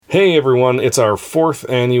Hey everyone, it's our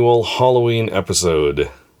 4th annual Halloween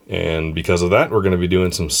episode. And because of that, we're going to be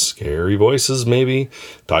doing some scary voices, maybe.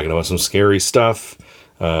 Talking about some scary stuff.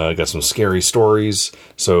 Got some scary stories.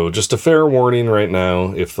 So just a fair warning right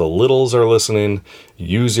now, if the littles are listening,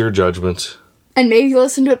 use your judgment. And maybe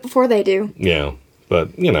listen to it before they do. Yeah, but,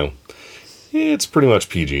 it's pretty much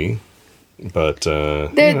PG. But,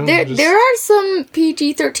 there are some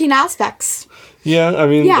PG-13 aspects. Yeah, I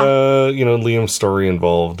mean, Liam's story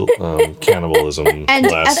involved cannibalism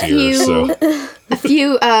last year, so... A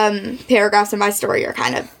few paragraphs in my story are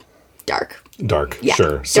kind of dark. Yeah,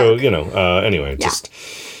 sure. Dark. So, anyway, just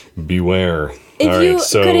beware. If you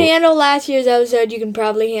could handle last year's episode, you can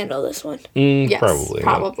probably handle this one. Yes,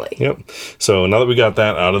 probably. Yep. So, now that we got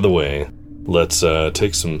that out of the way, let's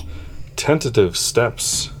take some tentative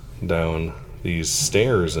steps down these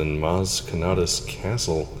stairs in Maz Kanata's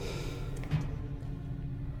castle.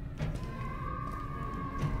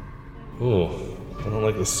 Oh, I don't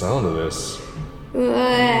like the sound of this.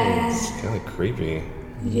 It's kind of creepy.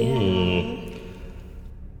 Yeah.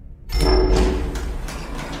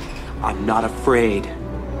 I'm not afraid.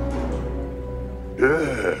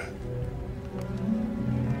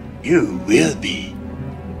 You will be.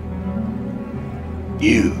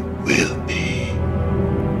 You will be.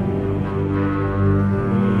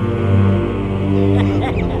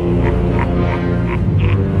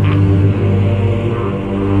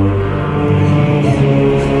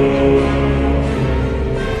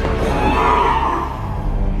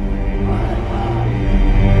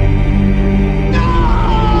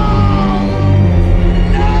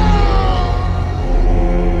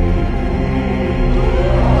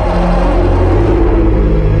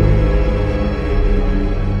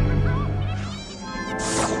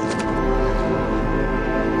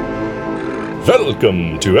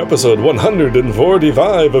 Welcome to episode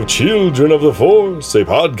 145 of Children of the Force, a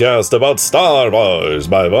podcast about Star Wars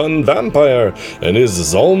by one vampire and his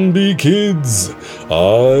zombie kids.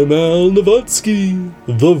 I'm Al Novotsky,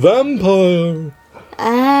 the vampire.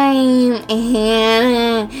 I'm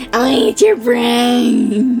Hannah. I'll eat your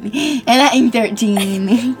brain. And I'm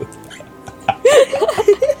 13.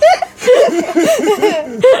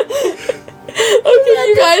 Okay,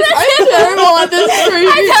 you guys, I'm terrible at this creepy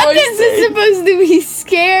voice. I thought this is supposed to be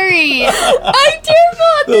scary. I'm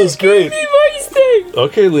terrible at this creepy voice thing.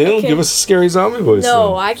 Okay, Liam, give us a scary zombie voice. No,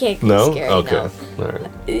 then. I can't be scary. Okay. No. All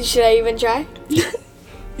right. Should I even try?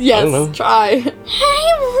 Yes, try.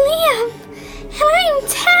 I'm Liam. And I'm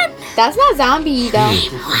 10. That's not zombie though.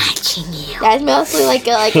 I'm watching you. That's mostly like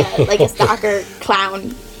a stalker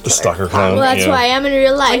clown. The stalker clown. Well, that's who I am in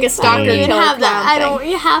real life. Like a stalker I don't killer have that. clown I don't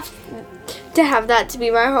have to have that to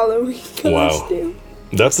be my Halloween costume. Wow.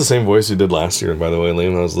 That's the same voice you did last year, by the way,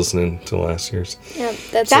 Liam. I was listening to last year's. Yeah,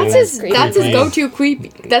 that's his go-to creepy.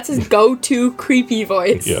 That's his go-to creepy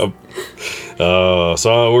voice. Yep.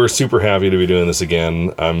 So we're super happy to be doing this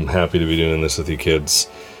again. I'm happy to be doing this with you kids.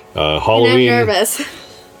 Halloween. And I'm nervous.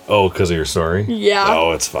 Oh, because of your story? Yeah.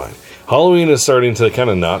 Oh, it's fine. Halloween is starting to kind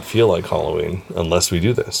of not feel like Halloween unless we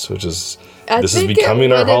do this, which is this is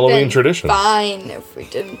becoming our Halloween tradition. Fine if we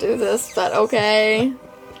didn't do this, but okay.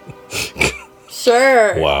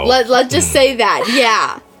 Sure. Wow. Let's just say that.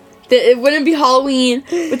 Yeah. It wouldn't be Halloween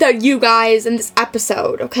without you guys in this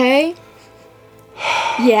episode, okay?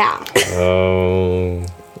 Yeah. Oh,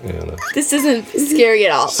 Anna. This isn't scary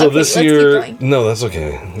at all. So okay, this let's year, keep going. no, that's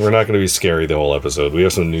okay. We're not going to be scary the whole episode. We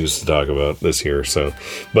have some news to talk about this year.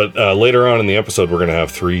 But later on in the episode, we're going to have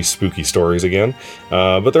 3 spooky stories again.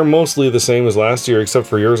 But they're mostly the same as last year, except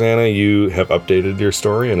for yours, Anna. You have updated your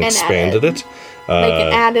story and expanded it.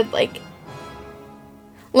 Added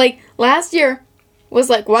last year was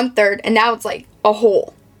like 1/3, and now it's like a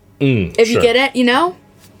whole. If you get it,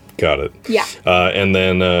 Got it. Yeah. And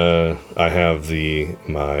then I have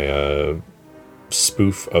my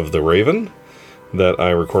spoof of The Raven that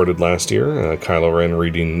I recorded last year. Kylo Ren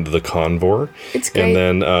reading The Convor. It's great. And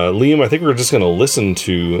then Liam, I think we're just going to listen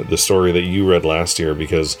to the story that you read last year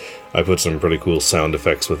because I put some pretty cool sound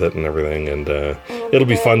effects with it and everything. And it'll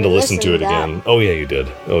be fun to listen to it again. Oh, yeah, you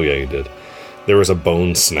did. There was a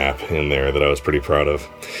bone snap in there that I was pretty proud of.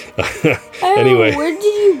 Anyway. Where did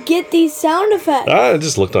you get these sound effects? I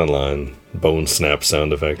just looked online. Bone snap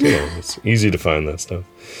sound effect. It's easy to find that stuff.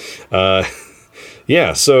 But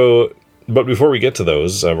before we get to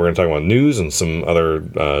those, we're going to talk about news and some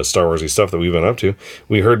other Star Wars-y stuff that we've been up to.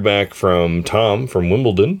 We heard back from Tom from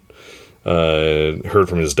Wimbledon. Heard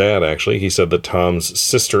from his dad, actually. He said that Tom's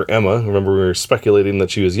sister, Emma, remember we were speculating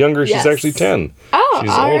that she was younger? Yes. She's actually 10. Oh.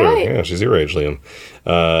 She's all older. right. Yeah, she's your age, Liam.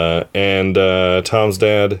 And Tom's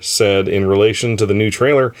dad said, in relation to the new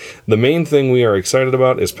trailer, the main thing we are excited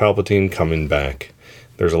about is Palpatine coming back.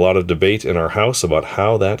 There's a lot of debate in our house about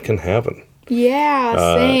how that can happen.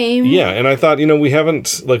 Yeah, same. Yeah, and I thought, we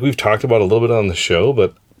haven't, we've talked about a little bit on the show,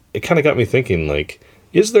 but it kind of got me thinking,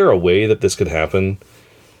 is there a way that this could happen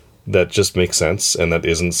that just makes sense and that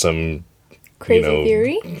isn't some crazy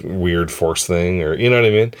theory, weird force thing, or you know what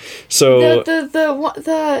I mean? So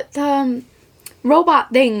the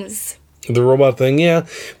robot things. The robot thing, yeah.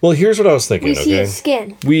 Well, here's what I was thinking. We see his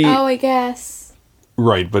skin. I guess.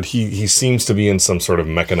 Right, but he seems to be in some sort of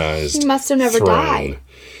mechanized. He must have never throne. died.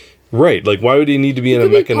 Right, why would he need to be in a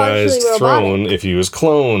mechanized partially throne if he was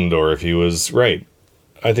cloned or if he was right?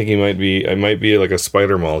 I think it might be like a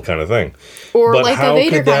Spider Maul kind of thing. Or but like how a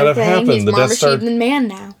Vader could that kind have of thing. happened? He's The more Death Star machine than man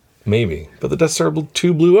now. Maybe, but the Death Star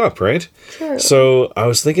 2 blew up, right? True. So I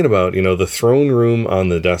was thinking about, the throne room on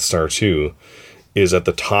the Death Star 2 is at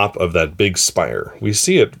the top of that big spire. We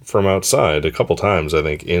see it from outside a couple times, I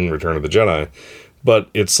think, in Return of the Jedi.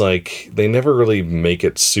 But it's they never really make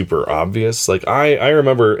it super obvious. I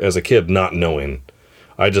remember as a kid not knowing.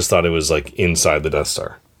 I just thought it was inside the Death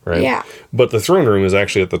Star, right? Yeah. But the throne room is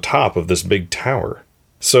actually at the top of this big tower.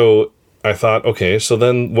 So I thought, okay, so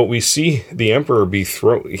then what we see the Emperor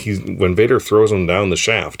when Vader throws him down the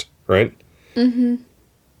shaft, right? Mm-hmm.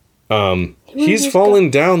 He's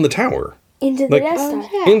falling down the tower. Into the Death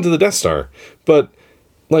Star. Into the Death Star. But,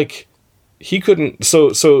 he couldn't...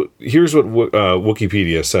 So here's what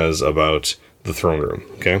Wikipedia says about the throne room,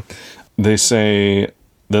 okay? They say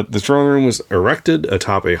that the throne room was erected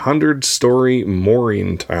atop a 100-story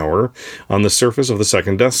mooring tower on the surface of the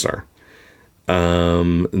second Death Star.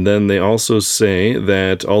 Then they also say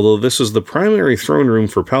that although this was the primary throne room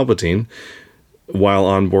for Palpatine while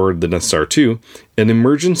on board the Death Star 2, an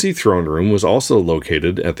emergency throne room was also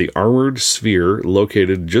located at the armored sphere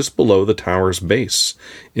located just below the tower's base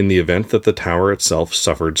in the event that the tower itself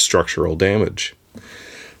suffered structural damage.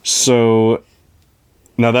 So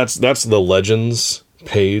now that's the Legends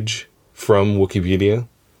page from Wikipedia,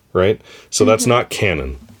 right? So that's not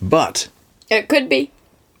canon, but It could be.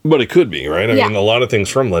 But it could be, right? I mean, a lot of things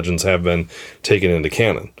from Legends have been taken into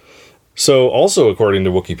canon. So, also according to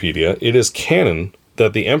Wikipedia, it is canon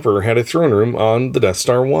that the Emperor had a throne room on the Death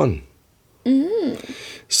Star 1.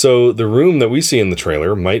 So, the room that we see in the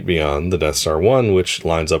trailer might be on the Death Star 1, which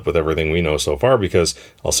lines up with everything we know so far, because,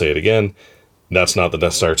 I'll say it again, that's not the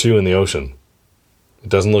Death Star 2 in the ocean. It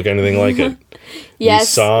doesn't look anything like it.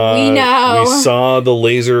 Yes, we know. We saw the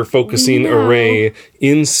laser focusing array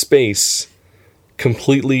in space,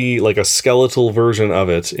 completely like a skeletal version of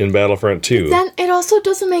it in Battlefront 2. Then it also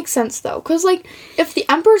doesn't make sense though, because if the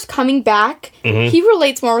Emperor's coming back, he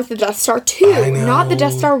relates more with the Death Star 2, not the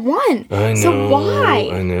Death Star 1. I know, so why?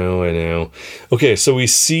 I know. Okay, so we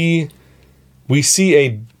see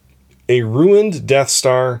a ruined Death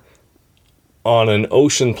Star on an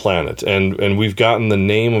ocean planet, and we've gotten the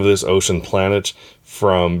name of this ocean planet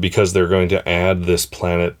because they're going to add this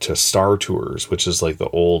planet to Star Tours, which is like the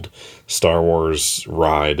old Star Wars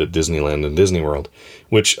ride at Disneyland and Disney World,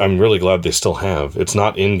 which I'm really glad they still have. It's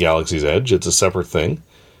not in Galaxy's Edge, it's a separate thing,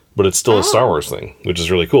 but it's still a Star Wars thing, which is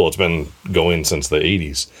really cool. It's been going since the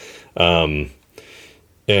 80s. And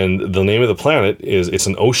the name of the planet it's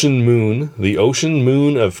an ocean moon, the ocean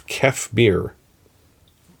moon of Kef Bir.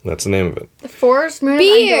 That's the name of it. The forest moon of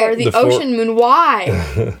Endor, the ocean moon.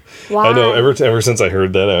 Why? Why? I know. Ever since I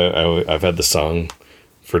heard that, I've had the song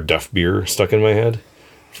for Duff Beer stuck in my head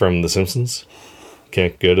from The Simpsons.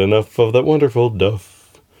 Can't get enough of that wonderful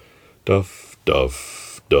Duff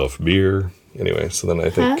Beer. Anyway, so then I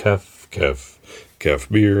think Kef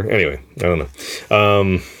Beer. Anyway, I don't know.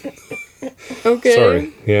 Okay.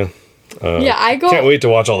 Sorry. Yeah. I go. Can't wait to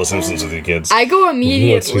watch all The Simpsons with you kids. I go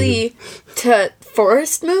immediately to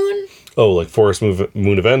Forest Moon. Oh, like Forest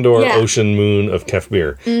Moon of Endor, Ocean Moon of Kef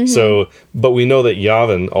Bir. So, but we know that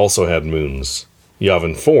Yavin also had moons.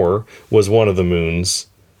 Yavin 4 was one of the moons,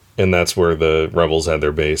 and that's where the rebels had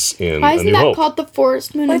their base in Why A isn't New that Hope. called the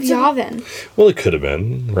Forest Moon of Yavin? Well, it could have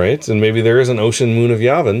been, right? And maybe there is an Ocean Moon of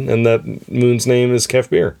Yavin, and that moon's name is Kef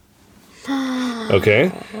Bir.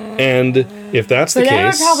 Okay? And if that's the But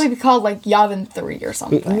case... that would probably be called, like, Yavin 3 or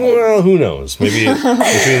something. Well, who knows? Maybe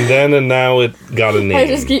between then and now it got a name. I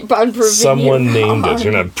just keep on proving Someone you named wrong. it.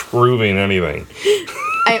 You're not proving anything.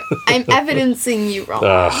 I'm evidencing you wrong.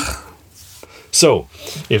 So,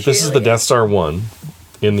 if this is the Death Star 1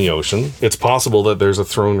 in the ocean, it's possible that there's a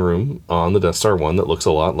throne room on the Death Star 1 that looks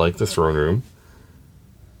a lot like the throne room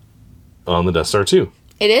on the Death Star 2.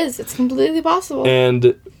 It is. It's completely possible.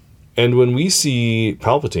 And when we see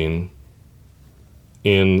Palpatine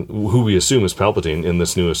in who we assume is Palpatine in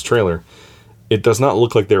this newest trailer, it does not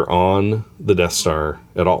look like they're on the Death Star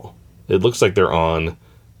at all. It looks like they're on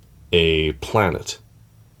a planet,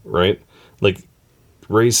 right? Like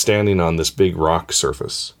Rey's standing on this big rock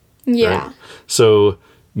surface. Yeah. Right? So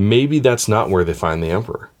maybe that's not where they find the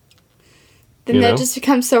Emperor. Then that just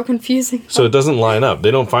becomes so confusing. So it doesn't line up.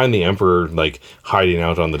 They don't find the Emperor, like, hiding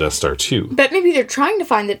out on the Death Star 2. But maybe they're trying to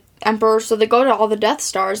find the Emperor, so they go to all the Death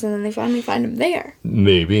Stars, and then they finally find him there.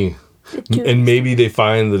 Maybe. And maybe they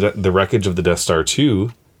find the wreckage of the Death Star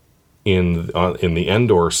 2 in the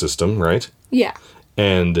Endor system, right? Yeah.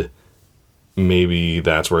 And maybe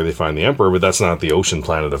that's where they find the Emperor, but that's not the ocean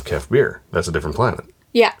planet of Kef Bir. That's a different planet.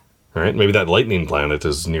 Yeah. Right? Maybe that lightning planet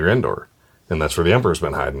is near Endor. And that's where the Emperor's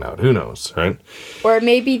been hiding out. Who knows, right? Or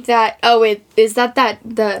maybe that... Oh, wait. Is that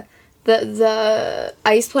the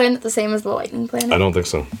ice planet the same as the lightning planet? I don't think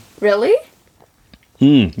so. Really?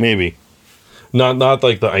 Maybe. Not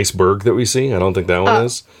like the iceberg that we see. I don't think that one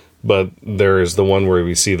is. But there is the one where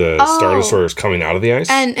we see the Star Destroyers coming out of the ice.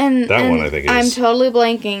 And that one, I think, is... I'm totally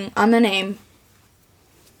blanking on the name.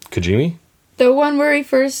 Kijimi? The one where we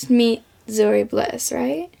first meet Zoe Bliss,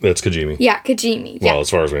 right? That's Kijimi. Yeah, Kijimi. Yeah. Well, as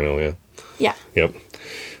far as we know, yeah. Yeah. Yep.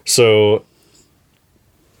 So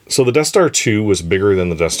the Death Star 2 was bigger than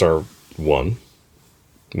the Death Star 1.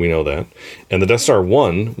 We know that. And the Death Star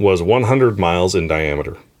 1 was 100 miles in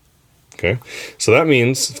diameter. Okay? So that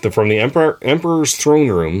means that from the Emperor's throne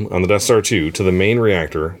room on the Death Star 2 to the main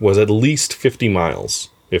reactor was at least 50 miles,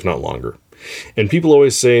 if not longer. And people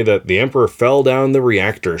always say that the Emperor fell down the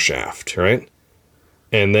reactor shaft, right?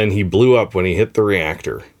 And then he blew up when he hit the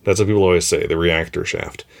reactor. That's what people always say, the reactor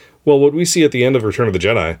shaft. Well, what we see at the end of Return of the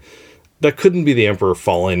Jedi, that couldn't be the Emperor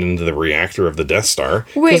falling into the reactor of the Death Star,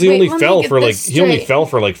 because he only fell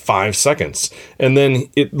for like 5 seconds, and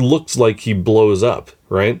then it looks like he blows up,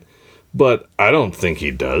 right? But I don't think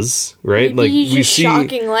he does, right? Maybe he's just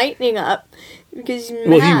shocking lightning up.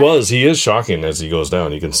 Because he is shocking as he goes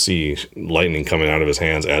down. You can see lightning coming out of his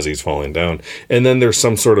hands as he's falling down. And then there's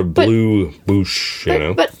some sort of blue boosh, you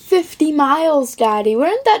know. But 50 miles, Daddy.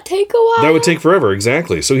 Wouldn't that take a while? That would take forever,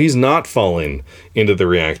 exactly. So he's not falling into the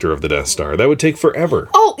reactor of the Death Star. That would take forever.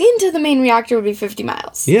 Oh, into the main reactor would be 50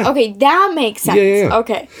 miles. Yeah. Okay, that makes sense. Yeah.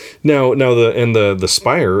 Okay. Now the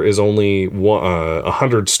spire is only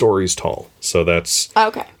 100 stories tall. So that's...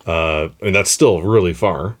 Okay. And that's still really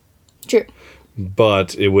far. True.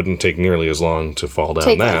 But it wouldn't take nearly as long to fall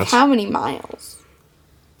down that. Like how many miles?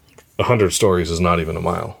 100 stories is not even a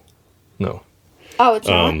mile. No. Oh, it's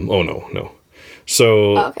not? Oh, no.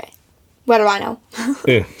 So... Okay. What do I know?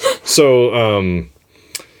 Yeah. So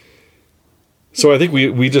I think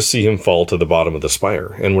we just see him fall to the bottom of the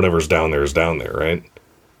spire, and whatever's down there is down there, right?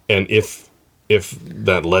 And if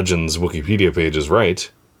that Legends Wikipedia page is right,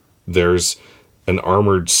 there's an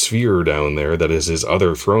armored sphere down there that is his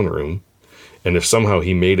other throne room. And if somehow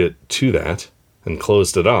he made it to that and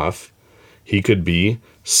closed it off, he could be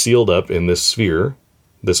sealed up in this sphere,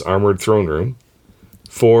 this armored throne room,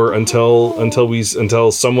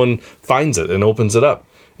 until someone finds it and opens it up.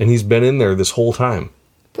 And he's been in there this whole time.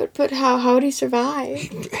 But how would he survive?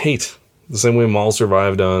 Hate. The same way Maul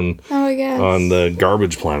survived on the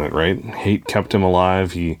garbage planet, right? Hate kept him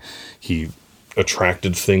alive. He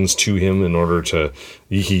attracted things to him in order to...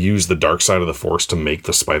 He used the dark side of the Force to make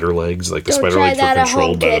the spider legs. Like, the spider legs were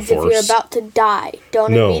controlled by the Force. If you're about to die,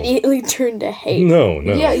 don't immediately turn to hate. No.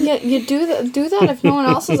 Yeah, you do that if no one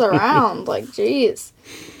else is around. Like, jeez.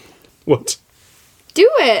 What? Do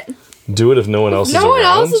it. Do it if no one else is around? No one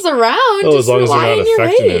else is around. Oh, as long as you're not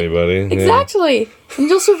affecting anybody. Exactly. Yeah. And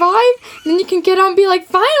you'll survive, and then you can get on and be like,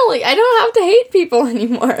 finally, I don't have to hate people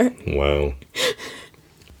anymore. Wow.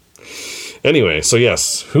 Anyway, so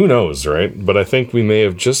yes, who knows, right? But I think we may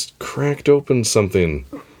have just cracked open something.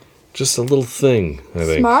 Just a little thing, I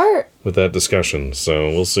think. Smart. With that discussion, so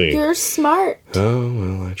we'll see. You're smart. Oh,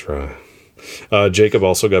 well, I try. Jacob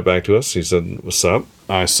also got back to us. He said, "What's up?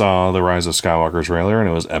 I saw the Rise of Skywalker trailer, and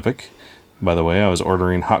it was epic. By the way, I was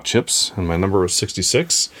ordering hot chips, and my number was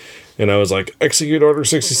 66. And I was like, execute order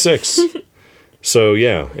 66. So,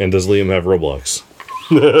 yeah. And does Liam have Roblox?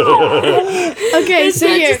 Okay, so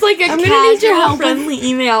here, just like a casual friendly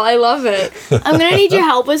email. I love it. I'm gonna need your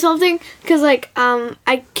help with something because,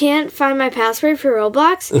 I can't find my password for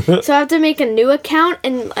Roblox, so I have to make a new account.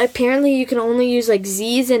 And apparently, you can only use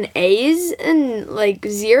Z's and A's and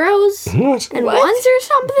zeros and ones or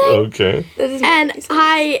something. Okay. And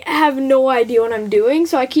I have no idea what I'm doing,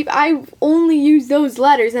 so I only use those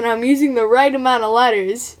letters, and I'm using the right amount of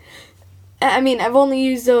letters. I mean, I've only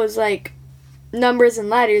used those numbers and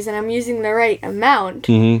letters, and I'm using the right amount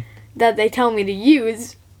that they tell me to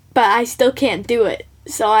use, but I still can't do it.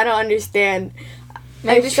 so I don't understand.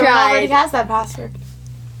 Maybe I've someone already tried. has that password.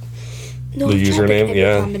 No, The I've tried username? every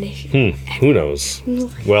Yeah. combination. Who knows?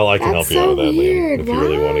 Well, I can That's help you out with so that, Liam, weird. if you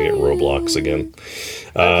really want to get Why? Roblox again.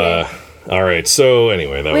 All right, so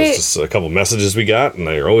anyway, that was Wait. just a couple messages we got, and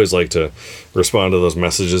I always like to respond to those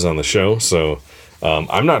messages on the show. So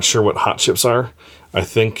I'm not sure what hot chips are. I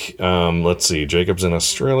think, let's see, Jacob's in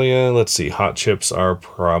Australia. Let's see, hot chips are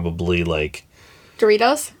probably like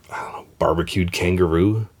Doritos? barbecued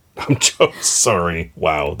kangaroo. I'm so sorry.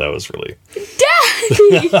 Wow, that was really...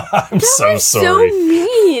 Daddy! I'm so so sorry.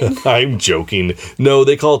 mean. I'm joking. No,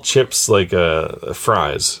 they call chips like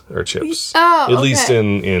fries or chips. Oh, At least okay.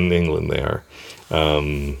 in England they are.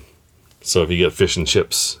 So if you get fish and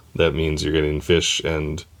chips, that means you're getting fish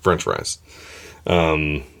and French fries.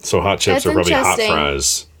 So hot chips That's are probably hot interesting.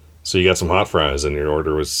 fries. So you got some hot fries, and your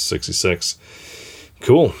order was 66.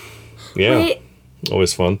 Cool. Yeah, Wait,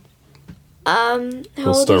 always fun. how Little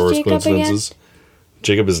old Star is Wars Jacob again? coincidences.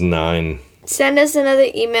 Jacob is 9. Send us another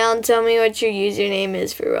email and tell me what your username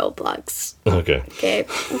is for Roblox. Okay. Okay.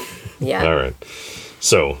 Yeah. All right.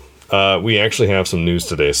 So, we actually have some news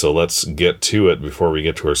today, so let's get to it before we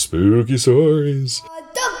get to our spooky stories.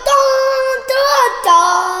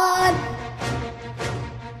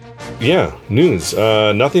 Yeah, news.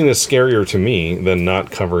 Nothing is scarier to me than not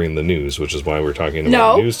covering the news, which is why we're talking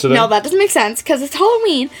about news today. No, that doesn't make sense because it's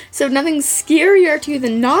Halloween, so nothing's scarier to you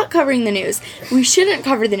than not covering the news. We shouldn't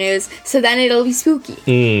cover the news, so then it'll be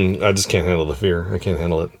spooky. I just can't handle the fear. I can't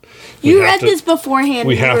handle it. You We have read to- this beforehand.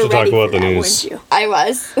 we and you have were to talk ready about for the that, news. weren't you? I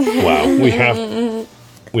was. Wow,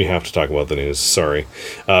 we have to talk about the news. Sorry,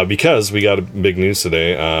 because we got a big news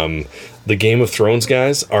today. The Game of Thrones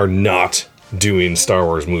guys are not doing Star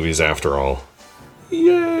Wars movies after all.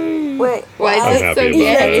 Yay! Wait. Why I'm is it so happy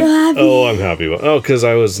about scary? that. Oh, I'm happy about. Oh, because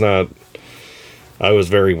I was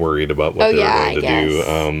very worried about what Oh, they were yeah, going to I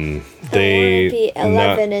do. guess. They be not.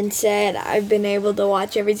 11 and said I've been able to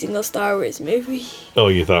watch every single Star Wars movie. Oh,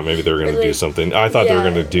 you thought maybe they were going to do Really? something. I thought they were Yeah,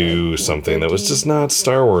 going to do something that was just not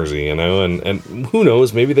Star Warsy, you know. And who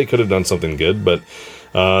knows? Maybe they could have done something good, but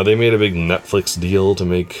they made a big Netflix deal to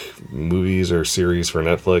make movies or series for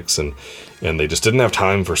Netflix, and they just didn't have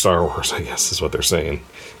time for Star Wars, I guess is what they're saying.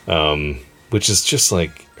 Which is just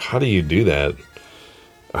like, how do you do that?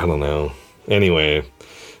 I don't know. Anyway,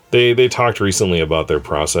 they talked recently about their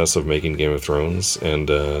process of making Game of Thrones, and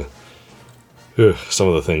some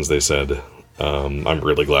of the things they said. I'm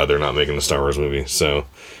really glad they're not making a Star Wars movie. So,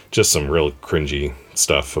 just some real cringy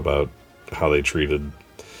stuff about how they treated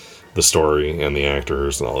the story and the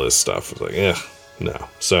actors and all this stuff. It's like, no.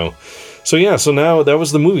 So now that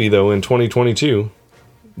was the movie though in 2022.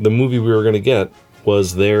 The movie we were going to get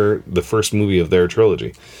was the first movie of their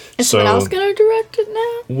trilogy. Is someone else going to direct it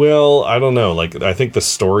now? Well, I don't know. Like, I think the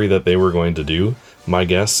story that they were going to do, my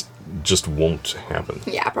guess, just won't happen.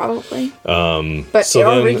 Yeah, probably. But so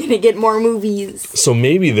are we then- going to get more movies? So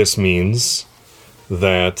maybe this means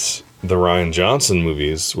that the Rian Johnson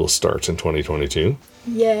movies will start in 2022,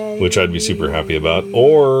 Yay. which I'd be super happy about.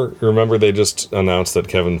 Or remember, they just announced that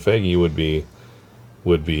Kevin Feige would be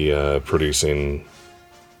producing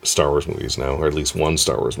Star Wars movies now, or at least one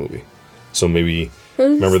Star Wars movie. So maybe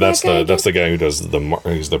remember that's the guy who does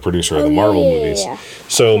he's the producer of the Marvel movies. yeah.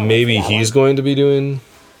 So maybe he's going to be doing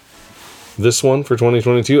this one for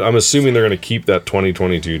 2022. I'm assuming they're going to keep that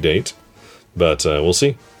 2022 date, but we'll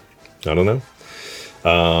see. I don't know.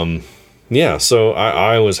 Yeah, so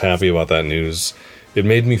I was happy about that news. It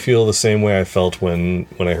made me feel the same way I felt when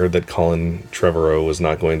I heard that Colin Trevorrow was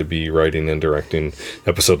not going to be writing and directing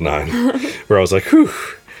episode 9, where I was like, whew,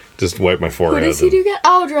 just wipe my What forehead. does he do again?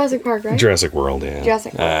 Oh, Jurassic Park, right? Jurassic World, yeah.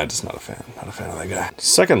 Jurassic World. Just not a fan of that guy.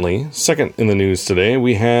 Second in the news today,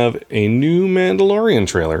 we have a new Mandalorian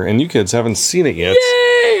trailer, and you kids haven't seen it yet.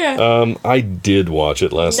 Yeah. I did watch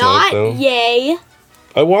it last night, Not though. yay.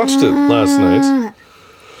 I watched it last night.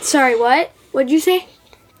 Sorry, what? What'd you say?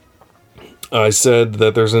 I said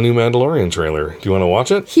that there's a new Mandalorian trailer. Do you want to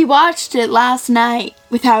watch it? He watched it last night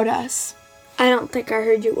without us. I don't think I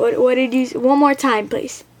heard you. What did you? One more time,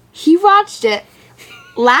 please. He watched it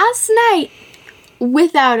last night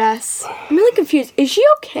without us. I'm really confused. Is she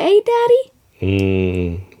okay,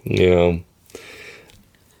 Daddy? Yeah.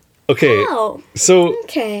 Okay, Oh, so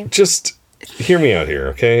okay. just hear me out here,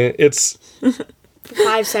 okay? It's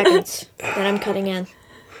 5 seconds. Then I'm cutting in.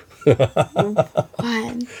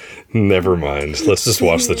 What? never mind. Let's just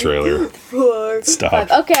watch the trailer. 4, Stop.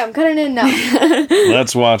 5. Okay, I'm cutting in now.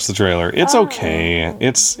 Let's watch the trailer. It's okay.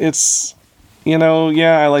 It's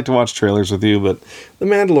yeah, I like to watch trailers with you, but The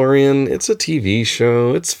Mandalorian, it's a TV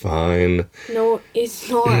show. It's fine. No, it's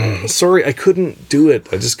not. Sorry, I couldn't do it.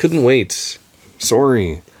 I just couldn't wait.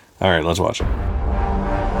 Sorry. All right, let's watch it.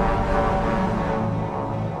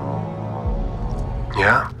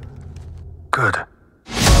 Yeah? Good.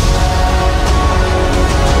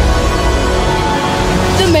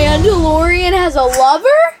 The Mandalorian has a lover?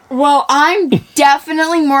 Well, I'm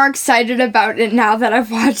definitely more excited about it now that I've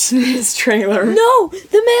watched this trailer. No, the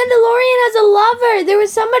Mandalorian has a lover. There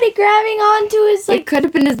was somebody grabbing onto his It could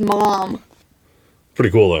have been his mom. Pretty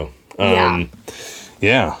cool though.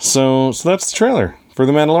 Yeah. So that's the trailer for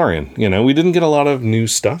The Mandalorian. You know, we didn't get a lot of new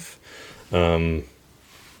stuff.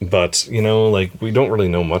 But, you know, like, we don't really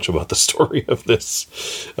know much about the story of this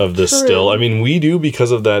still. I mean, we do because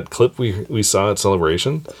of that clip we saw at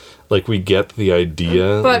Celebration. Like, we get the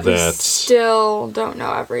idea But we that... still don't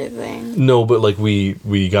know everything. No, but, like,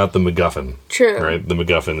 we got the MacGuffin. True. Right? The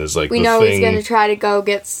MacGuffin is, like, We the know thing... he's going to try to go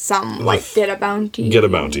get some, get a bounty. Get a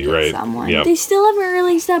bounty, get right. Someone. Yep. They still haven't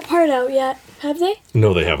released that part out yet, have they?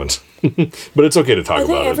 No, they haven't. But it's okay to talk Are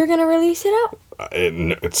about they ever it. going to release it out?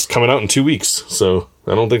 It's coming out in 2 weeks, so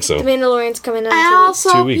I don't think so. The Mandalorian's coming out. And in 2 weeks. 2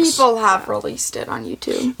 also, weeks. people have released it on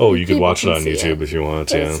YouTube. Oh, you could People watch it can on see YouTube if you want,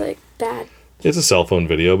 But yeah. it's like bad. It's a cell phone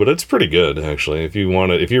video, but it's pretty good actually. If you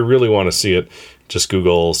really want to see it, just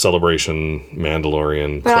Google Celebration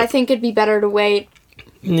Mandalorian. But I think it'd be better to wait.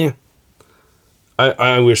 Yeah.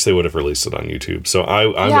 I wish they would have released it on YouTube. So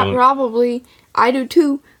Yeah, probably. I do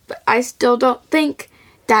too. But I still don't think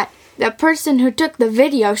that the person who took the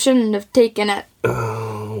video shouldn't have taken it.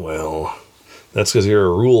 well, that's because you're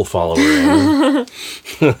a rule follower. Anna.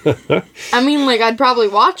 I mean, like, I'd probably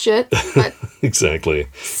watch it, but Exactly.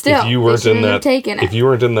 still, if you weren't they in shouldn't have that, taken it. if you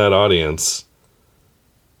weren't in that audience,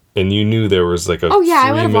 and you knew there was like a Oh, yeah,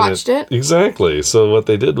 I would have 3-minute watched it. Exactly. So what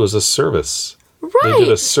they did was a service. Right. They did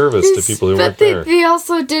a service to people who weren't but there. they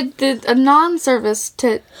also did a non-service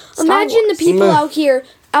to Star Imagine Wars. the people Meh.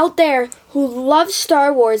 out there who love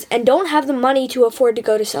Star Wars and don't have the money to afford to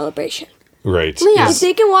go to Celebration. Right. Leah, Yes. If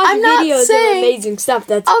they can watch I'm not videos saying- of amazing stuff,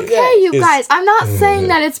 that's Okay, good. you guys, I'm not saying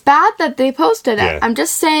that it's bad that they posted it. Yeah. I'm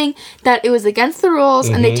just saying that it was against the rules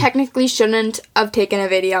and Mm-hmm. they technically shouldn't have taken a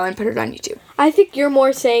video and put it on YouTube. I think you're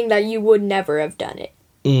more saying that you would never have done it.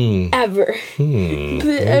 Ever. But, I mean,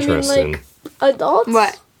 Interesting. like, adults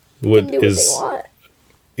What? Would can do what is they want.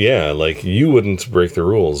 yeah, like you wouldn't break the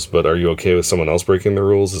rules, but are you okay with someone else breaking the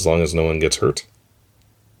rules as long as no one gets hurt?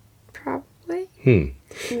 Probably.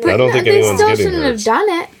 I don't think they anyone's still getting shouldn't hurt. have done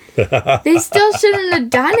it. They still shouldn't have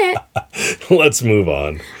done it. Let's move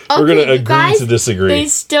on. We're Okay, gonna you agree guys, to disagree. They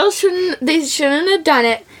shouldn't have done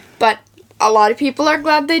it, but a lot of people are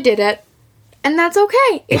glad they did it. And that's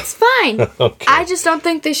okay. It's fine. Okay. I just don't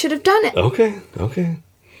think they should have done it. Okay.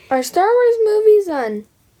 Are Star Wars movies on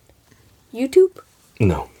YouTube?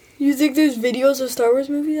 No. You think there's videos of Star Wars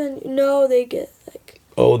movies on? No, they get like.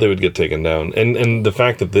 Oh, they would get taken down. And the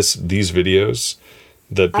fact that these videos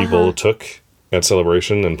that people took at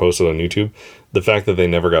Celebration and posted on YouTube, the fact that they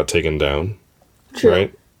never got taken down,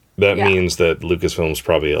 right? That Yeah. means that Lucasfilm's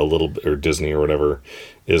probably a little bit, or Disney or whatever,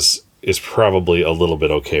 is probably a little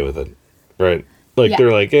bit okay with it, right? Like Yeah.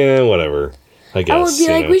 they're like, whatever. I guess. I would be you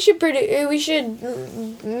like, know. we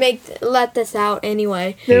should let this out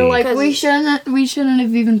anyway. They're like, Because- we shouldn't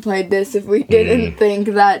have even played this if we didn't think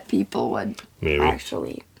that people would Maybe.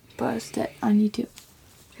 actually post it on YouTube.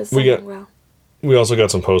 We also got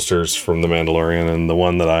some posters from The Mandalorian, and the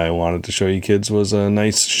one that I wanted to show you kids was a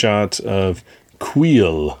nice shot of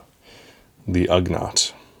Queel, the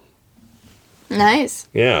Ugnaught. Nice.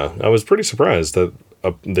 Yeah, I was pretty surprised that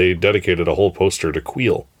they dedicated a whole poster to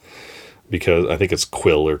Queel, because I think it's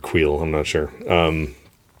Quill or Queel, I'm not sure.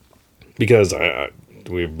 Because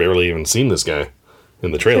we've barely even seen this guy in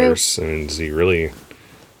the trailers. I mean, does he really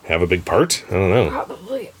have a big part? I don't know.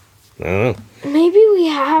 Probably. I don't know. Maybe we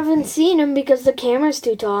haven't seen him because the camera's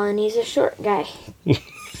too tall and he's a short guy.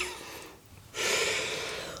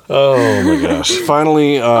 Oh my gosh!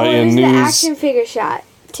 Finally, in There's the news, action figure shot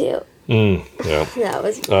too. yeah. That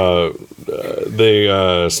was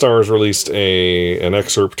Star Wars released an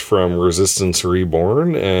excerpt from Resistance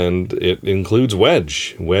Reborn, and it includes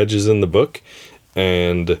Wedge. Wedge is in the book,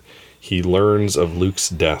 and he learns of Luke's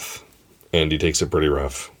death, and he takes it pretty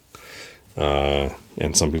rough.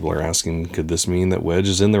 And some people are asking, could this mean that Wedge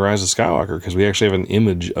is in The Rise of Skywalker? Because we actually have an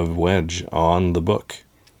image of Wedge on the book.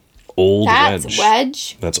 That's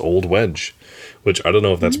Wedge. That's old Wedge, which I don't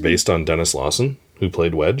know if that's based on Dennis Lawson, who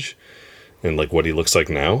played Wedge, and like what he looks like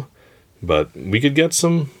now. But we could get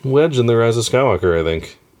some Wedge in The Rise of Skywalker, I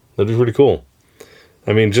think. That'd be pretty cool.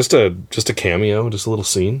 I mean, just a cameo, just a little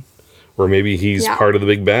scene, where maybe he's part of the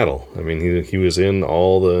big battle. I mean, he was in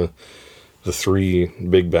all the 3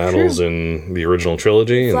 big battles in the original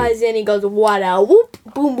trilogy. And flies in. He goes, "What a whoop!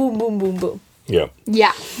 Boom, boom, boom, boom, boom." Yeah.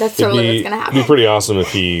 Yeah, that's totally what's gonna happen. It'd be pretty awesome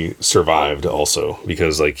if he survived also,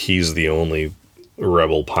 because like he's the only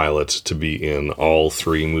Rebel pilot to be in all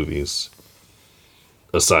 3 movies,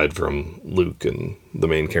 aside from Luke and the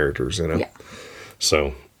main characters, you know? Yeah.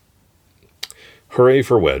 So, hooray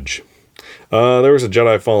for Wedge. There was a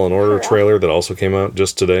Jedi Fallen Order trailer that also came out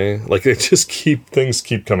just today. Like, things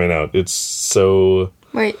keep coming out. It's so...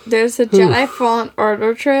 Wait, there's a Jedi Fallen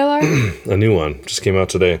Order trailer? A new one just came out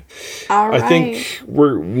today. All right. I think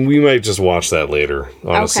we might just watch that later,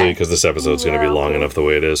 honestly, because this episode's going to be long enough the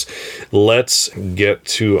way it is. Let's get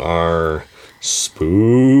to our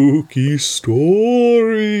spooky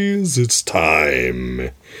stories. It's time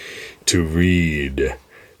to read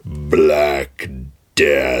Black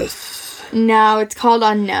Death. No, it's called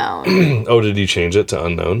Unknown. Oh, did you change it to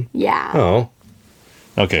Unknown? Yeah. Oh.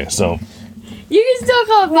 Okay, so... You can still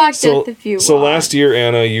call it Black Death if you want. So last year,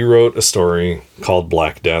 Anna, you wrote a story called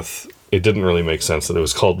Black Death. It didn't really make sense that it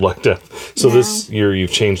was called Black Death. So this year,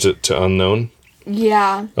 you've changed it to Unknown?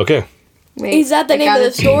 Yeah. Okay. Wait, Is that the name of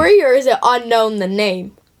the story, or is it Unknown the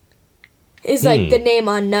name? Is like the name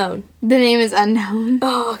unknown? The name is Unknown.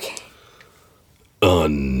 Oh, okay.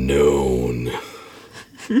 Unknown.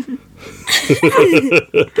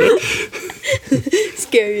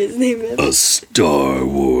 Scariest name ever. A Star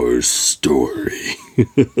Wars story.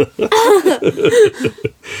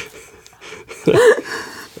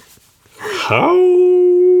 How?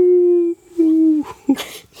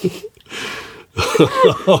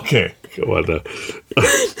 Okay, come on now.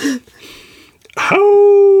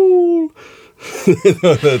 How?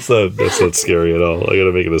 No, that's not scary at all. I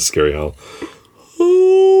gotta make it a scary howl.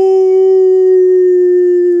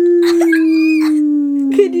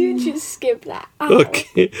 Could you just skip that? Oh.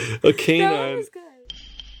 Okay, a canine. That was good.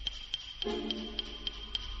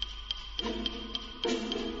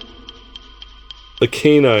 A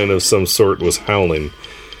canine of some sort was howling.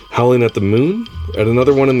 Howling at the moon? At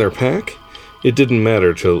another one in their pack? It didn't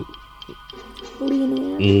matter to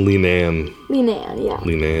Leanan. Leanan, yeah.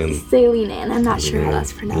 Leanan. Say Leanan. I'm not sure how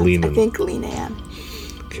that's pronounced. Leanan. I think Leanan.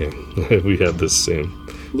 Okay, we had this same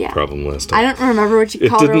problem last time. I don't remember what you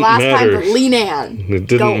called her didn't last matter. time, but Leanan. It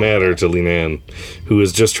didn't matter to Leanan, who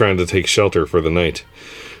was just trying to take shelter for the night.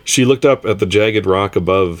 She looked up at the jagged rock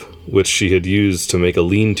above, which she had used to make a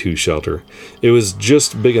lean-to shelter. It was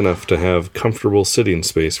just big enough to have comfortable sitting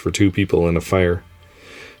space for 2 people and a fire.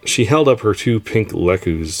 She held up her 2 pink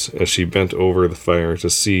lecus as she bent over the fire to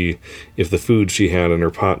see if the food she had in her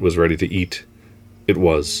pot was ready to eat. It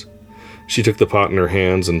was. She took the pot in her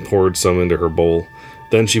hands and poured some into her bowl.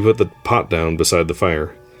 Then she put the pot down beside the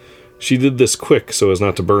fire. She did this quick so as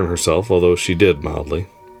not to burn herself, although she did mildly.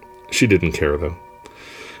 She didn't care, though.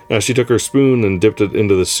 As she took her spoon and dipped it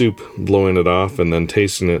into the soup, blowing it off and then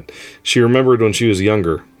tasting it, she remembered when she was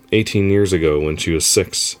younger, 18 years ago when she was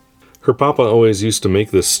 6. Her papa always used to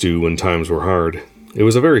make this stew when times were hard. It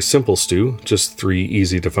was a very simple stew, just 3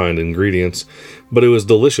 easy-to-find ingredients, but it was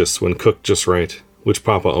delicious when cooked just right, which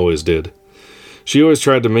papa always did. She always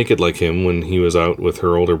tried to make it like him when he was out with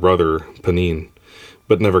her older brother, Panine,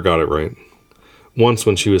 but never got it right. Once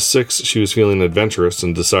when she was 6, she was feeling adventurous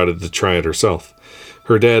and decided to try it herself.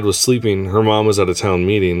 Her dad was sleeping, her mom was at a town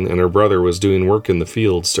meeting, and her brother was doing work in the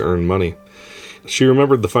fields to earn money. She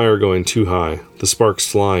remembered the fire going too high, the sparks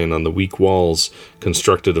flying on the weak walls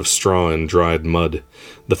constructed of straw and dried mud,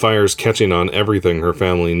 the fires catching on everything her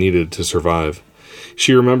family needed to survive.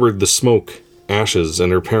 She remembered the smoke, ashes,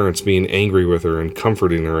 and her parents being angry with her and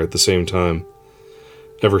comforting her at the same time.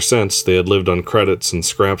 Ever since, they had lived on credits and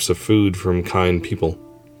scraps of food from kind people.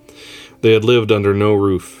 They had lived under no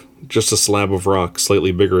roof, just a slab of rock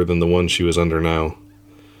slightly bigger than the one she was under now.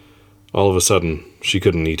 All of a sudden, she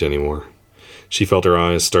couldn't eat anymore. She felt her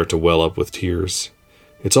eyes start to well up with tears.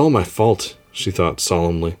 It's all my fault, she thought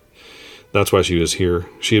solemnly. That's why she was here.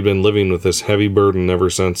 She had been living with this heavy burden ever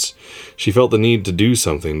since. She felt the need to do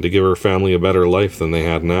something to give her family a better life than they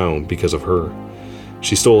had now because of her.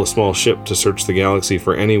 She stole a small ship to search the galaxy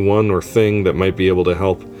for anyone or thing that might be able to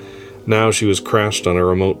help. Now she was crashed on a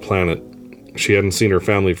remote planet. She hadn't seen her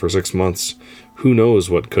family for 6 months. Who knows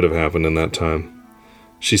what could have happened in that time?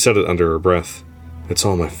 She said it under her breath. It's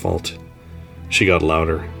all my fault. She got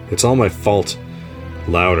louder. It's all my fault.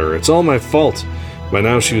 Louder. It's all my fault. By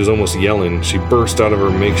now she was almost yelling. She burst out of her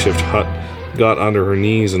makeshift hut, got onto her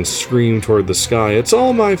knees, and screamed toward the sky. It's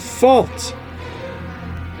all my fault!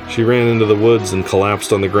 She ran into the woods and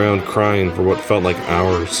collapsed on the ground, crying for what felt like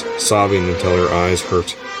hours, sobbing until her eyes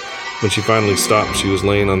hurt. When she finally stopped, she was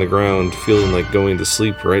laying on the ground, feeling like going to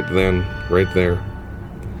sleep right then, right there.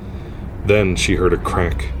 Then she heard a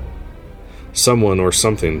crack. Someone or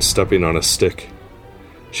something stepping on a stick.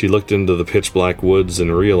 She looked into the pitch-black woods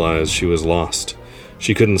and realized she was lost.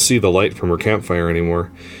 She couldn't see the light from her campfire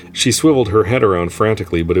anymore. She swiveled her head around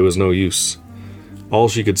frantically, but it was no use. All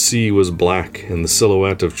she could see was black and the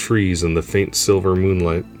silhouette of trees in the faint silver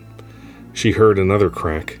moonlight. She heard another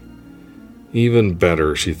crack. Even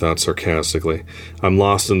better, she thought sarcastically. I'm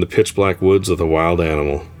lost in the pitch-black woods with a wild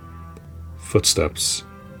animal. Footsteps.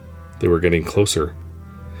 They were getting closer.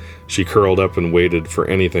 She curled up and waited for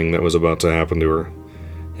anything that was about to happen to her.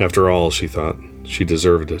 After all, she thought, she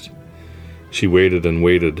deserved it. She waited and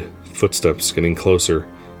waited, footsteps getting closer,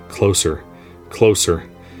 closer, closer.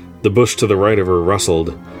 The bush to the right of her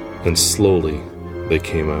rustled, and slowly they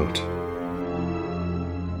came out.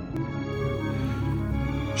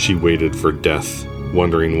 She waited for death,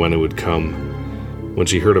 wondering when it would come, when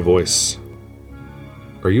she heard a voice.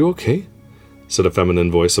 "Are you okay?" said a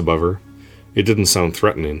feminine voice above her. It didn't sound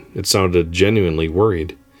threatening. It sounded genuinely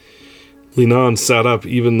worried. Linan sat up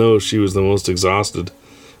even though she was the most exhausted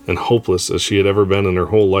and hopeless as she had ever been in her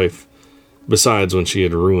whole life. Besides, when she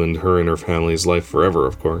had ruined her and her family's life forever,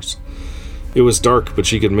 of course. It was dark, but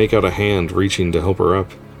she could make out a hand reaching to help her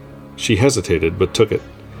up. She hesitated, but took it.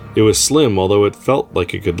 It was slim, although it felt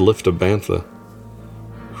like it could lift a bantha.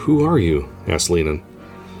 "Who are you?" asked Linan.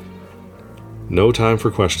 "No time for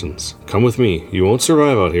questions. Come with me. You won't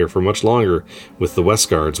survive out here for much longer with the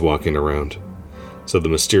Westguards walking around," said the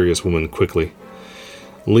mysterious woman quickly.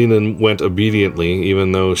 Linan went obediently,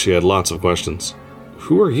 even though she had lots of questions.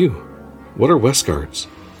 "Who are you? What are Westguards?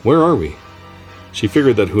 Where are we?" She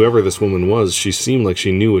figured that whoever this woman was, she seemed like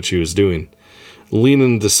she knew what she was doing.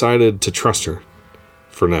 Linan decided to trust her.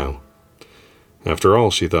 For now. After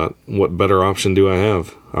all, she thought, what better option do I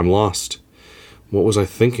have? I'm lost. What was I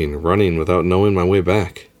thinking, running without knowing my way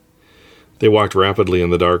back? They walked rapidly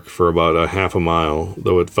in the dark for about a half a mile,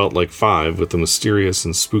 though it felt like 5 with the mysterious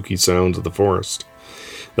and spooky sounds of the forest,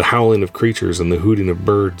 the howling of creatures and the hooting of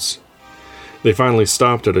birds. They finally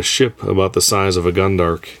stopped at a ship about the size of a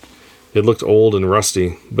gundark. It looked old and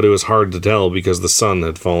rusty, but it was hard to tell because the sun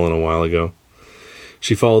had fallen a while ago.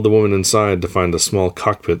 She followed the woman inside to find a small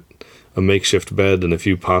cockpit, a makeshift bed, and a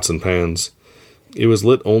few pots and pans. It was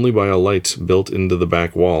lit only by a light built into the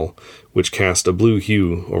back wall, which cast a blue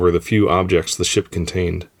hue over the few objects the ship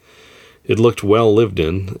contained. It looked well lived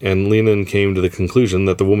in, and Linan came to the conclusion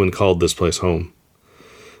that the woman called this place home.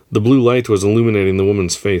 The blue light was illuminating the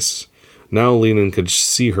woman's face. Now Linan could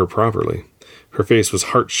see her properly. Her face was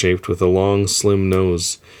heart-shaped with a long, slim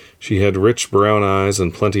nose. She had rich brown eyes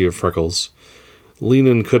and plenty of freckles.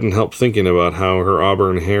 Linan couldn't help thinking about how her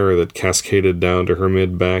auburn hair that cascaded down to her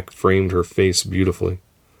mid-back framed her face beautifully.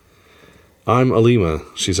 "I'm Alima,"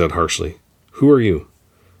 she said harshly. "Who are you?"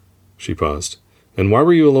 She paused. "And why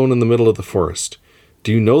were you alone in the middle of the forest?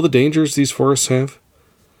 Do you know the dangers these forests have?"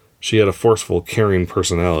 She had a forceful, caring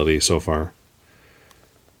personality so far.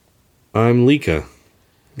 "I'm Lika,"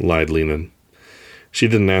 lied Linan. She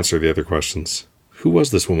didn't answer the other questions. Who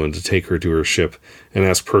was this woman to take her to her ship and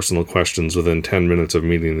ask personal questions within 10 minutes of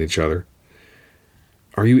meeting each other?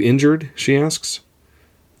 "Are you injured?" she asks.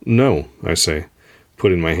 "No," I say,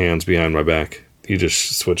 putting my hands behind my back. You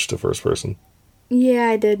just switched to first person. Yeah,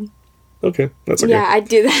 I did. Okay, that's okay. Yeah, I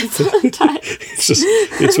do that sometimes.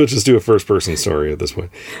 It switches to a first-person story at this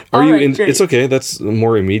point. It's okay. That's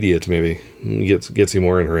more immediate, maybe. Gets you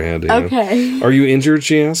more in her head. Okay. Are you injured,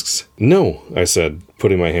 she asks. "No," I said,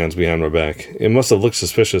 putting my hands behind my back. It must have looked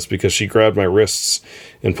suspicious because she grabbed my wrists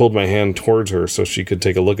and pulled my hand towards her so she could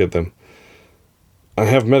take a look at them. "I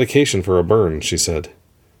have medication for a burn," she said.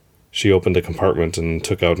 She opened a compartment and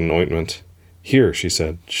took out an ointment. "Here," she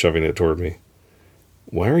said, shoving it toward me.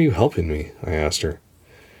 "Why are you helping me?" I asked her.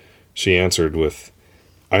 She answered with,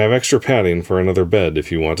 "I have extra padding for another bed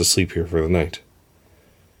if you want to sleep here for the night."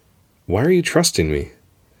 "Why are you trusting me?"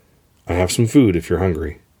 "I have some food if you're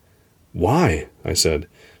hungry." "Why?" I said,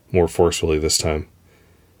 more forcefully this time.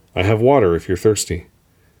 "I have water if you're thirsty."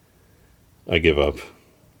 I give up.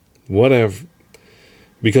 "Whatever.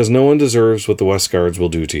 Because no one deserves what the Westguards will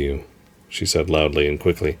do to you," she said loudly and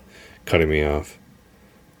quickly, cutting me off.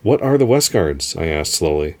 "What are the Westguards?" I asked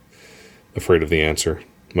slowly, afraid of the answer.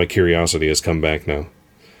 My curiosity has come back now.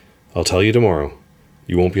 "I'll tell you tomorrow.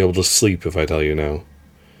 You won't be able to sleep if I tell you now."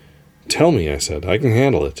 "Tell me," I said. "I can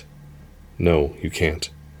handle it." "No, you can't."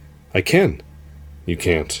 "I can." "You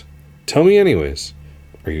can't." "Tell me anyways."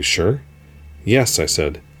 "Are you sure?" "Yes," I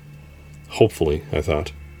said. Hopefully, I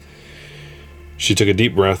thought. She took a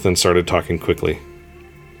deep breath and started talking quickly.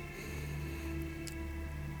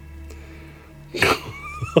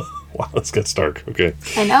 Wow, this gets dark. Okay.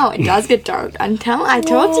 I know, it does get dark. I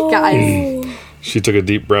told you guys. She took a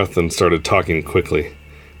deep breath and started talking quickly.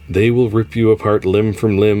 They will rip you apart limb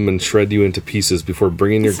from limb and shred you into pieces before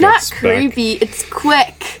bringing your guts back. It's not creepy, it's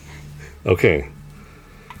quick. Okay.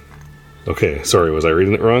 Okay, sorry, was I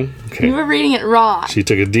reading it wrong? Okay. You were reading it wrong. She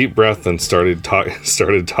took a deep breath and started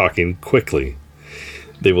talking quickly.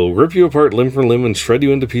 They will rip you apart limb from limb and shred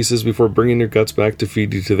you into pieces before bringing your guts back to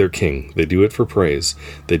feed you to their king. They do it for praise.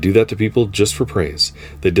 They do that to people just for praise.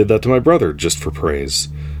 They did that to my brother just for praise.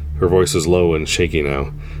 Her voice is low and shaky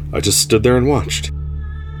now. I just stood there and watched.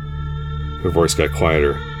 Her voice got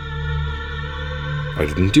quieter. I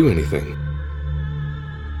didn't do anything.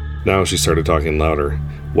 Now she started talking louder.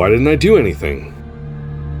 Why didn't I do anything?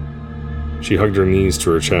 She hugged her knees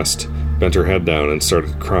to her chest, bent her head down, and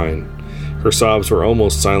started crying. Her sobs were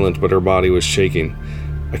almost silent, but her body was shaking.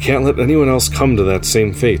 I can't let anyone else come to that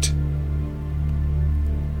same fate.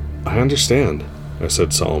 I understand, I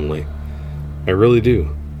said solemnly. I really do.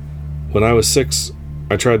 When I was 6,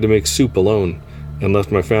 I tried to make soup alone and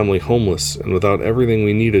left my family homeless and without everything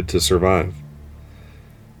we needed to survive.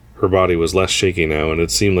 Her body was less shaky now, and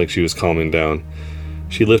it seemed like she was calming down.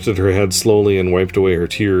 She lifted her head slowly and wiped away her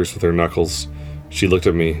tears with her knuckles. She looked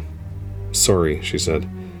at me. Sorry, she said.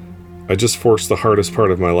 I just forced the hardest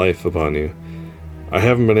part of my life upon you. I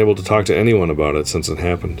haven't been able to talk to anyone about it since it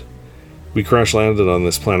happened. We crash-landed on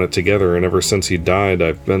this planet together, and ever since he died,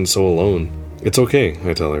 I've been so alone. It's okay,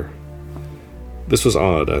 I tell her. This was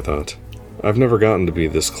odd, I thought. I've never gotten to be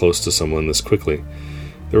this close to someone this quickly.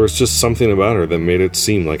 There was just something about her that made it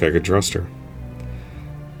seem like I could trust her.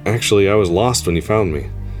 Actually, I was lost when you found me.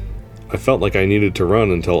 I felt like I needed to run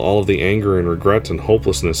until all of the anger and regret and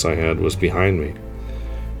hopelessness I had was behind me.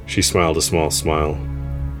 She smiled a small smile.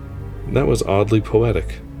 That was oddly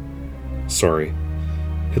poetic. Sorry.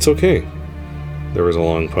 It's okay. There was a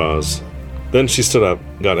long pause. Then she stood up,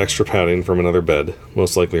 got extra padding from another bed,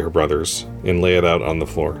 most likely her brother's, and lay it out on the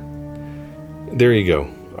floor. There you go.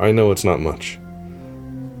 I know it's not much.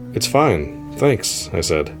 It's fine. Thanks, I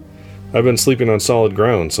said. I've been sleeping on solid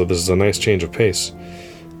ground, so this is a nice change of pace.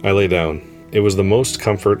 I lay down. It was the most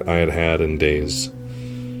comfort I had had in days.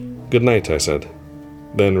 Good night, I said.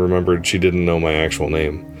 Then remembered she didn't know my actual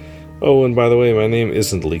name. Oh, and by the way, my name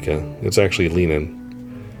isn't Lika. It's actually Lenin.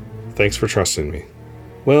 Thanks for trusting me.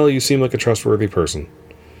 Well, you seem like a trustworthy person.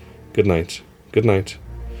 Good night. Good night.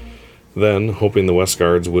 Then, hoping the West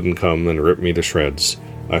Guards wouldn't come and rip me to shreds,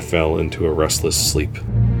 I fell into a restless sleep.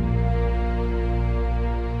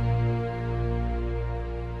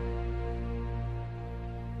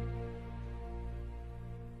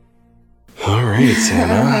 All right,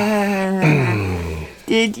 Anna.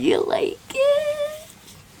 Did you like it?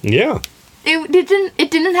 Yeah.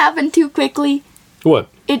 It didn't happen too quickly. What?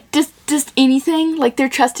 It just anything, like they're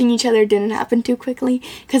trusting each other didn't happen too quickly.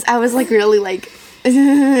 Because I was like really like,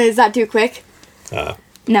 is that too quick?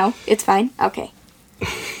 No, it's fine. Okay.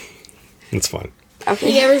 It's fine.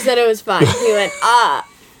 Okay. He never said it was fine. He went,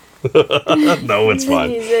 No, it's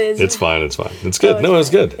fine. It's fine. It's fine. It's good. No, it's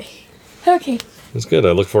good. Okay. It's good.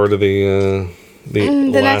 I look forward to the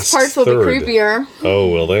next parts will third. be creepier. Oh,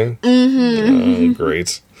 will they? Mm-hmm.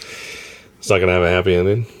 Great. It's not gonna have a happy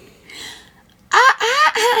ending.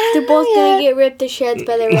 They're both gonna get ripped to shreds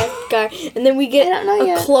by the Red Guard, and then we get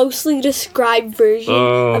a closely described version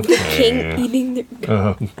of the king eating the.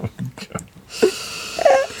 Oh my god.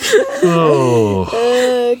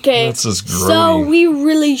 Oh. Okay. That's just grody. So we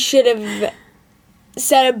really should have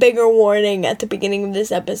set a bigger warning at the beginning of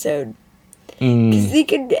this episode. Because they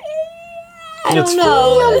could. I don't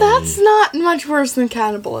know. Well, that's not much worse than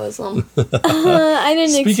cannibalism. I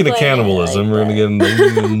didn't. Speaking of cannibalism, we're gonna get into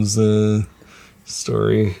Liam's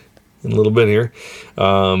story in a little bit here.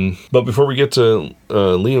 But before we get to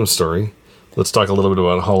Liam's story, let's talk a little bit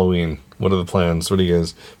about Halloween. What are the plans?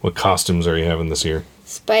 What costumes are you having this year?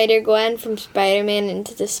 Spider-Gwen from Spider-Man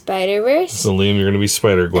Into the Spider-Verse. So Liam, you're gonna be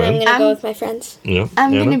Spider-Gwen. And I'm gonna go with my friends. Yeah.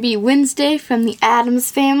 I'm Anna? gonna be Wednesday from the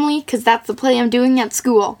Addams Family because that's the play I'm doing at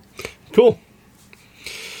school. Cool.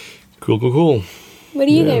 Cool. What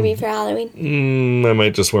are you gonna be for Halloween? I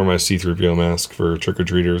might just wear my C-3PO mask for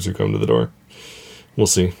trick-or-treaters who come to the door. We'll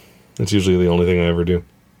see. That's usually the only thing I ever do.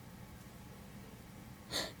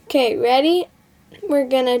 Okay, ready? We're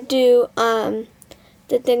gonna do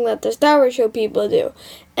the thing that the Star Wars show people do.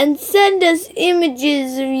 And send us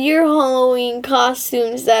images of your Halloween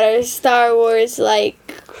costumes that are Star Wars like.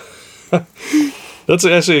 That's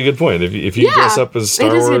actually a good point. If you dress up as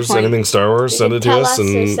Star Wars, anything Star Wars, send it to us,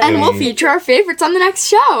 and we'll feature our favorites on the next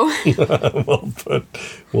show.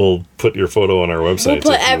 we'll put your photo on our website.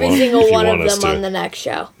 We'll put every single one of them on the next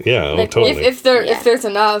show. Yeah, like, totally. If there's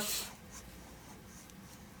enough.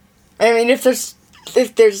 I mean, if there's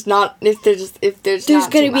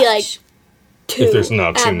gonna be like 2. If there's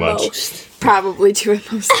not too much. Most. Probably 2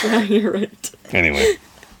 at most. Yeah, you're right. Anyway.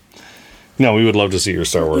 No, we would love to see your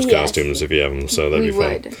Star Wars Yes. costumes if you have them, so that'd be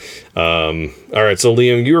fun. Would. All right, so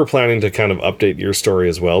Liam, you were planning to kind of update your story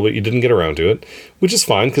as well, but you didn't get around to it, which is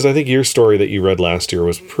fine, because I think your story that you read last year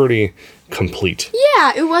was pretty complete.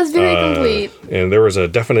 Yeah, it was very complete. And there was a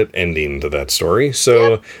definite ending to that story,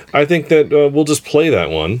 so I think that we'll just play that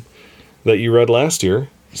one that you read last year,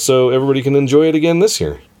 so everybody can enjoy it again this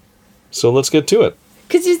year. So let's get to it.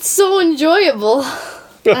 Because it's so enjoyable.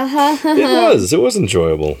 It was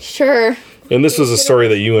enjoyable. Sure. And this was a story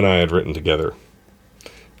that you and I had written together.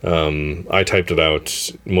 I typed it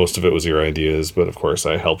out. Most of it was your ideas, but of course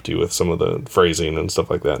I helped you with some of the phrasing and stuff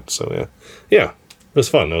like that. So yeah, it was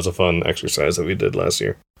fun. It was a fun exercise that we did last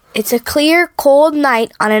year. It's a clear, cold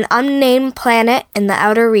night on an unnamed planet in the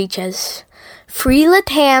outer reaches. Freela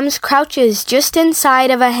Tams crouches just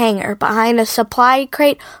inside of a hangar behind a supply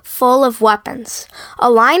crate full of weapons. A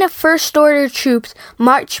line of First Order troops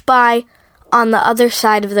march by on the other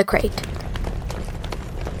side of the crate.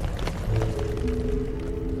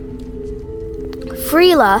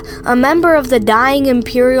 Freela, a member of the dying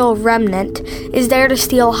Imperial Remnant, is there to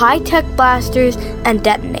steal high-tech blasters and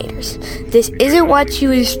detonators. This isn't what she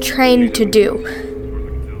was trained to do.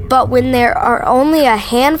 But when there are only a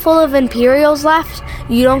handful of Imperials left,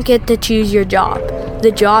 you don't get to choose your job.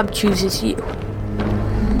 The job chooses you.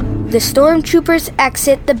 The stormtroopers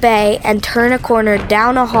exit the bay and turn a corner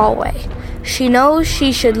down a hallway. She knows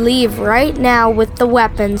she should leave right now with the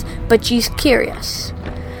weapons, but she's curious.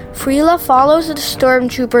 Freela follows the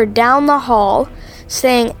stormtrooper down the hall,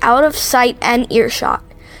 staying out of sight and earshot.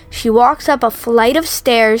 She walks up a flight of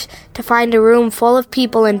stairs to find a room full of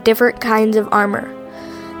people in different kinds of armor.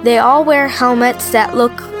 They all wear helmets that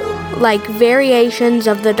look like variations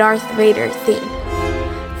of the Darth Vader theme.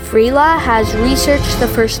 Freela has researched the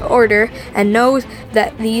First Order and knows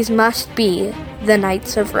that these must be the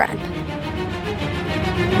Knights of Ren.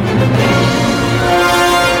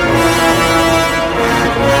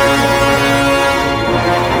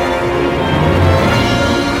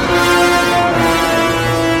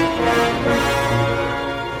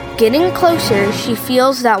 Getting closer, she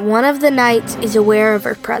feels that one of the knights is aware of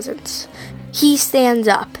her presence. He stands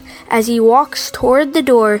up. As he walks toward the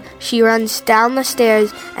door, she runs down the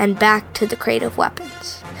stairs and back to the crate of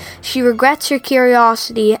weapons. She regrets her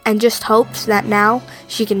curiosity and just hopes that now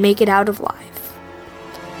she can make it out alive.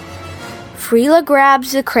 Freela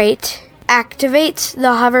grabs the crate, activates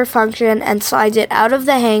the hover function, and slides it out of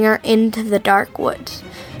the hangar into the dark woods.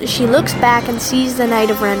 She looks back and sees the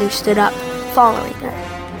Knight of Ren who stood up, following her.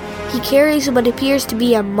 He carries what appears to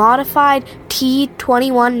be a modified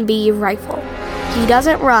T-21B rifle. He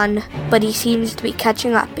doesn't run, but he seems to be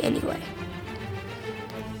catching up anyway.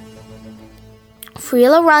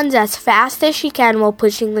 Freela runs as fast as she can while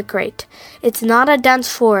pushing the crate. It's not a dense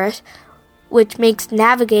forest, which makes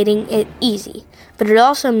navigating it easy, but it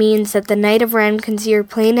also means that the Knight of Ren can see her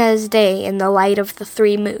plain as day in the light of the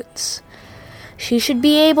 3 moons. She should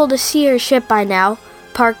be able to see her ship by now,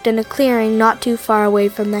 parked in a clearing not too far away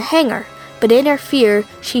from the hangar, but in her fear,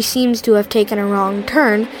 she seems to have taken a wrong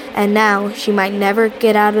turn, and now she might never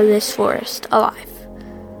get out of this forest alive.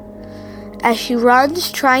 As she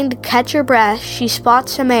runs, trying to catch her breath, she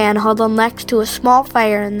spots a man huddled next to a small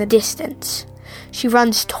fire in the distance. She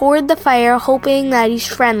runs toward the fire, hoping that he's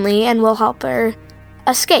friendly and will help her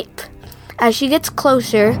escape. As she gets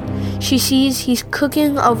closer, she sees he's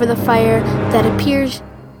cooking over the fire that appears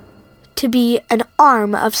to be an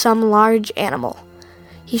arm of some large animal.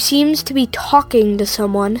 He seems to be talking to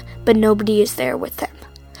someone, but nobody is there with him.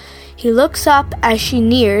 He looks up as she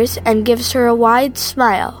nears and gives her a wide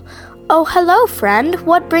smile. "Oh, hello, friend.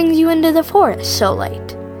 What brings you into the forest so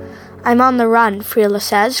late?" "I'm on the run," Freela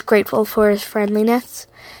says, grateful for his friendliness.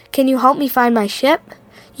 "Can you help me find my ship?"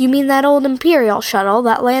 "You mean that old Imperial shuttle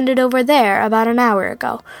that landed over there about an hour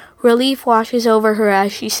ago?" Relief washes over her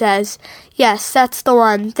as she says, "Yes, that's the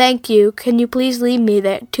one. Thank you. Can you please lead me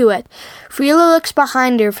there to it?" Freela looks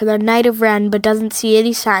behind her for the Knight of Ren, but doesn't see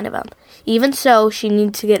any sign of him. Even so, she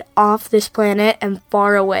needs to get off this planet and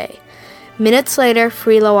far away. Minutes later,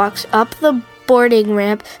 Freela walks up the boarding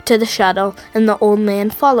ramp to the shuttle, and the old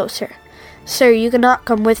man follows her. "Sir, you cannot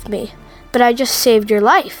come with me." "But I just saved your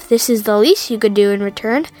life. This is the least you could do in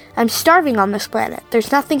return. I'm starving on this planet. There's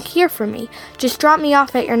nothing here for me. Just drop me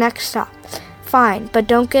off at your next stop." "Fine, but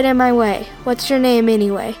don't get in my way. What's your name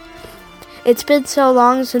anyway?" "It's been so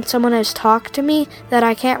long since someone has talked to me that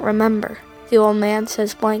I can't remember," the old man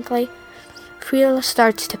says blankly. Freela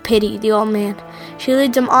starts to pity the old man. She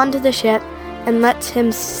leads him onto the ship and lets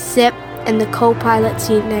him sit in the co-pilot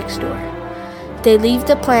seat next to her. They leave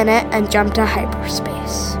the planet and jump to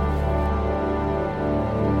hyperspace.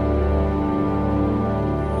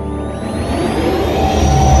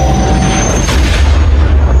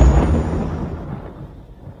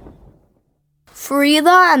 Frida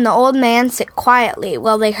and the old man sit quietly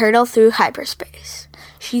while they hurtle through hyperspace.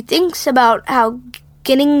 She thinks about how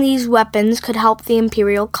getting these weapons could help the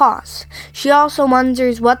Imperial cause. She also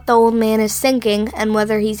wonders what the old man is thinking and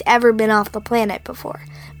whether he's ever been off the planet before.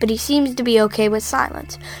 But he seems to be okay with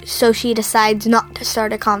silence, so she decides not to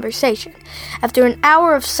start a conversation. After an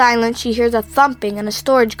hour of silence, she hears a thumping in a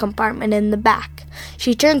storage compartment in the back.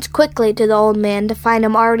 She turns quickly to the old man to find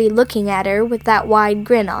him already looking at her with that wide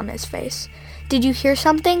grin on his face. "Did you hear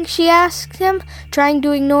something?" she asks him, trying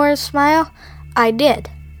to ignore his smile. "I did."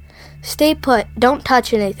 "Stay put. Don't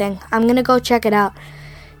touch anything. I'm gonna go check it out."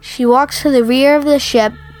 She walks to the rear of the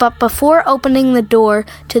ship, but before opening the door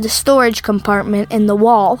to the storage compartment in the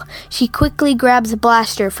wall, she quickly grabs a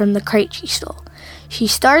blaster from the crate she stole. She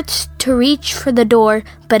starts to reach for the door,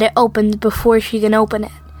 but it opens before she can open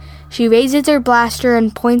it. She raises her blaster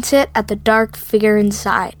and points it at the dark figure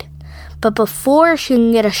inside. But before she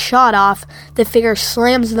can get a shot off, the figure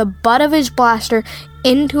slams the butt of his blaster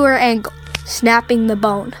into her ankle, snapping the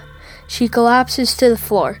bone. She collapses to the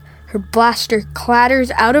floor. Her blaster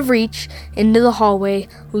clatters out of reach into the hallway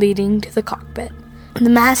leading to the cockpit. The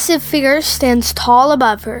massive figure stands tall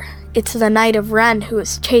above her. It's the Knight of Ren who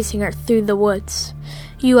is chasing her through the woods.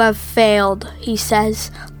 "You have failed," he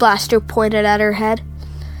says, blaster pointed at her head.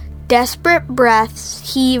 Desperate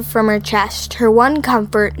breaths heave from her chest, her one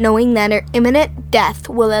comfort knowing that her imminent death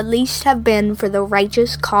will at least have been for the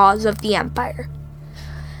righteous cause of the Empire.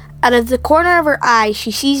 Out of the corner of her eye,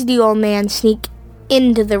 she sees the old man sneak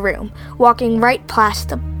into the room, walking right past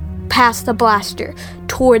the blaster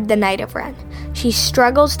toward the Knight of Ren. She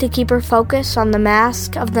struggles to keep her focus on the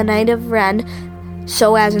mask of the Knight of Ren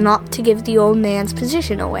so as not to give the old man's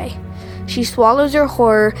position away. She swallows her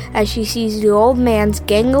horror as she sees the old man's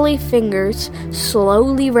gangly fingers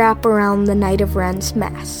slowly wrap around the Knight of Ren's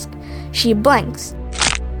mask. She blinks,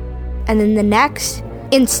 and in the next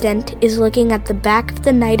instant is looking at the back of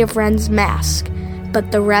the Knight of Ren's mask,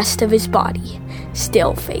 but the rest of his body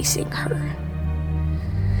still facing her.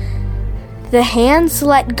 The hands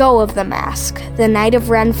let go of the mask. The Knight of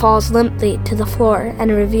Ren falls limply to the floor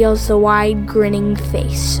and reveals the wide, grinning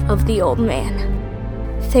face of the old man.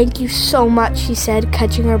 "Thank you so much," she said,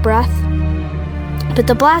 catching her breath. "But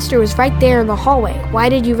the blaster was right there in the hallway. Why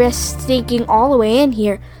did you risk sneaking all the way in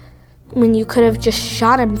here when you could have just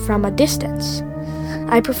shot him from a distance?"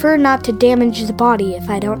 "I prefer not to damage the body if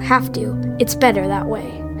I don't have to. It's better that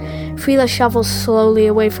way." Frida shuffles slowly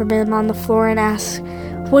away from him on the floor and asks,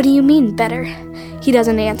 "What do you mean, better?" He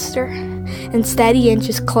doesn't answer. Instead, he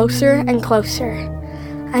inches closer and closer.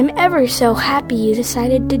 "I'm ever so happy you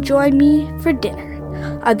decided to join me for dinner,"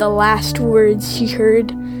 are the last words she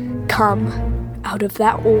heard come out of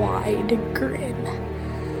that wide grin.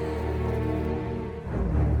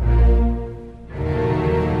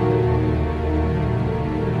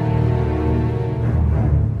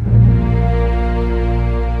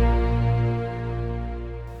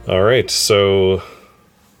 All right, so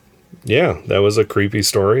yeah, that was a creepy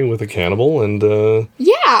story with a cannibal, and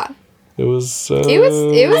Yeah. it was It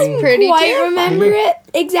was pretty Quite terrifying. remember it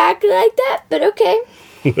exactly like that, but okay.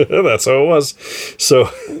 that's how it was. So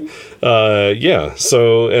yeah,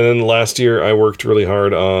 so and then last year I worked really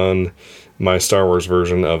hard on my Star Wars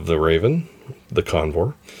version of the Raven, the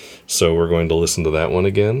Convor. So we're going to listen to that one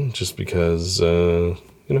again, just because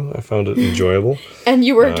I found it enjoyable. And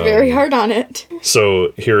you worked very hard on it.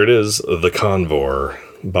 So here it is, The Convor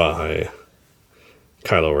by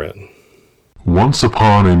Kylo Ren. Once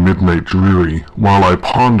upon a midnight dreary, while I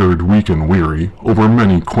pondered weak and weary over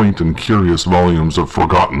many quaint and curious volumes of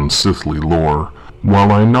forgotten Sithly lore,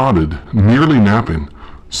 while I nodded, nearly napping,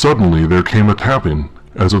 suddenly there came a tapping,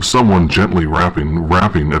 as of someone gently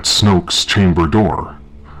rapping at Snoke's chamber door.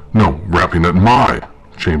 No, rapping at my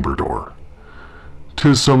chamber door.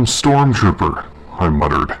 "'Tis some stormtrooper," I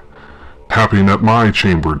muttered, "tapping at my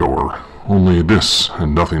chamber door, only this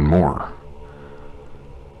and nothing more."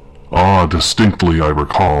 Ah, distinctly I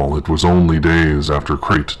recall, it was only days after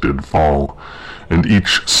Crate did fall, and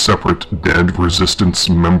each separate dead resistance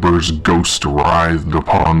member's ghost writhed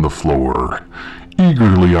upon the floor.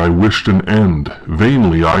 Eagerly I wished an end,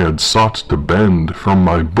 vainly I had sought to bend from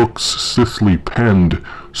my books Sithly penned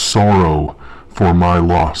sorrow for my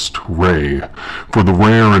lost Rey, for the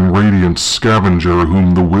rare and radiant scavenger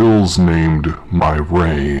whom the Wills named my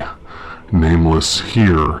Rey, nameless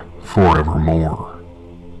here forevermore.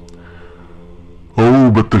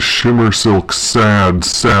 Oh, but the shimmer silk sad,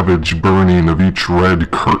 savage burning of each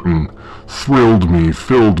red curtain thrilled me,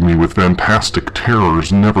 filled me with fantastic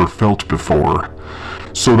terrors never felt before,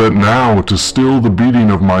 so that now, to still the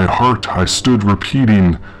beating of my heart, I stood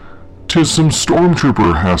repeating, "'Tis some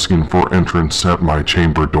stormtrooper asking for entrance at my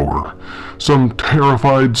chamber door, some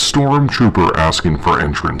terrified stormtrooper asking for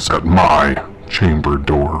entrance at my chamber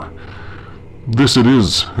door. This it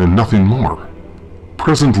is, and nothing more."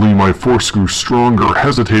 Presently my force grew stronger,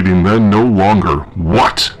 hesitating then no longer.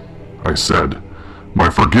 "What?" I said. "My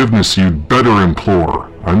forgiveness you'd better implore.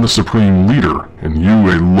 I'm the supreme leader, and you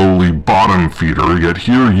a lowly bottom feeder, yet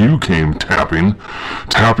here you came tapping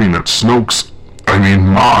at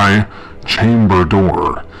my chamber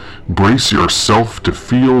door. Brace yourself to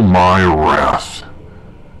feel my wrath."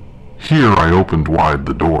 Here I opened wide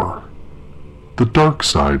the door. The dark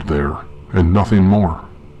side there, and nothing more.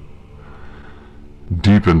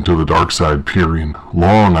 Deep into the dark side peering,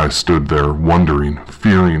 long I stood there, wondering,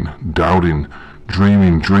 fearing, doubting,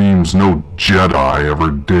 dreaming dreams no Jedi ever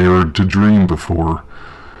dared to dream before.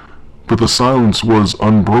 But the silence was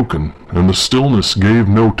unbroken, and the stillness gave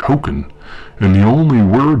no token, and the only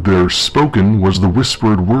word there spoken was the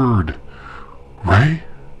whispered word, "Rey?"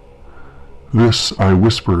 This I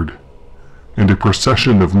whispered, and a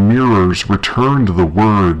procession of mirrors returned the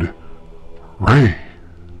word, "Rey."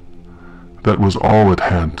 That was all it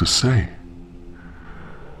had to say.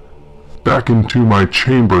 Back into my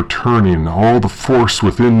chamber turning, all the force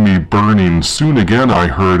within me burning, soon again I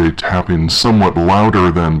heard a tapping somewhat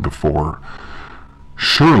louder than before.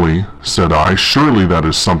 "Surely," said I, "surely that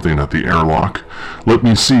is something at the airlock. Let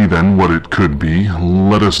me see then what it could be.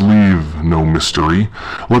 Let us leave no mystery.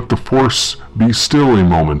 Let the force be still a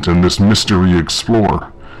moment and this mystery explore."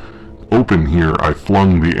 Open here I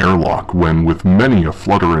flung the airlock, when with many a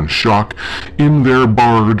flutter and shock, in there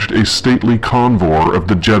barged a stately convoy of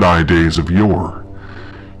the Jedi days of yore.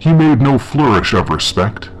 He made no flourish of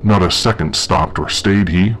respect, not a second stopped or stayed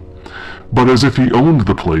he, but as if he owned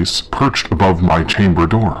the place, perched above my chamber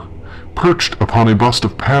door, perched upon a bust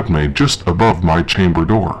of Padme just above my chamber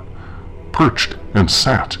door, perched and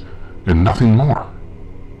sat, and nothing more.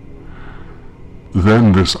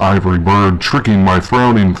 Then this ivory bird, tricking my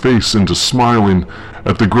frowning face into smiling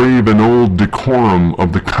at the grave and old decorum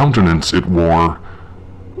of the countenance it wore,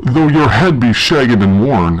 "Though your head be shagged and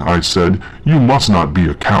worn," I said, "you must not be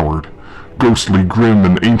a coward. Ghostly grim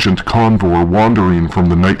and ancient convoy wandering from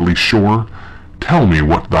the nightly shore, tell me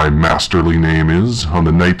what thy masterly name is on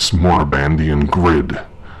the night's Morabandian grid."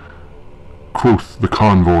 Quoth the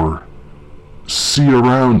convoy, "See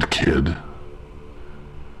around, kid."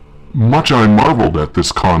 Much I marveled at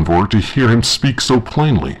this convoy to hear him speak so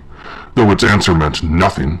plainly, though its answer meant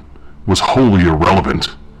nothing, was wholly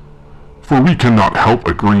irrelevant. For we cannot help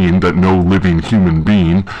agreeing that no living human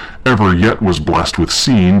being ever yet was blessed with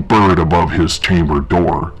seeing bird above his chamber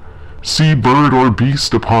door. See bird or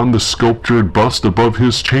beast upon the sculptured bust above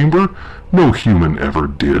his chamber? No human ever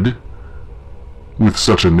did. With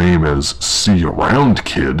such a name as "See around,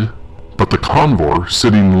 kid." But the convoy,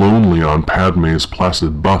 sitting lonely on Padme's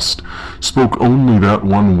placid bust, spoke only that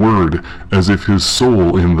one word, as if his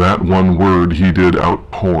soul in that one word he did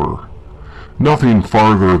outpour. Nothing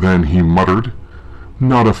farther than he muttered,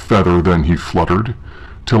 not a feather than he fluttered,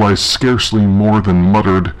 till I scarcely more than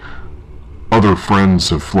muttered, "Other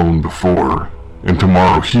friends have flown before, and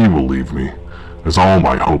tomorrow he will leave me, as all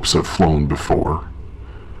my hopes have flown before."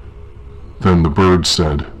 Then the bird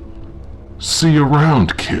said, "See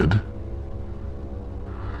around, kid."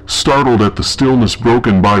 Startled at the stillness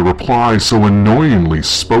broken by reply so annoyingly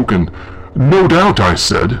spoken, "No doubt," I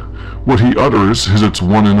said, "what he utters is its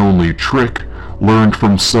one and only trick, learned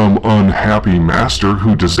from some unhappy master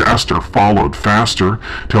who disaster followed faster,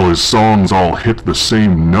 till his songs all hit the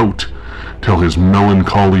same note, till his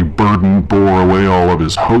melancholy burden bore away all of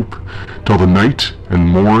his hope, till the night and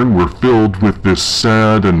morn were filled with this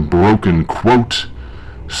sad and broken quote,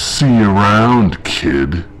 'See around,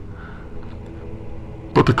 kid.'"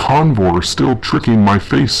 But the convoy still tricking my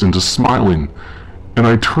face into smiling, and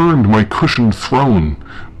I turned my cushioned throne,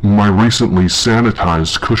 my recently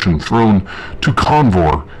sanitized cushioned throne, to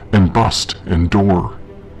convoy and bust and door.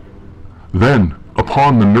 Then,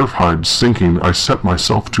 upon the nerf hide sinking, I set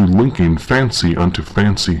myself to linking fancy unto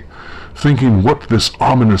fancy, thinking what this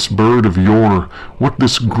ominous bird of yore, what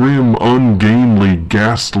this grim, ungainly,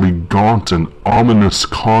 ghastly, gaunt, and ominous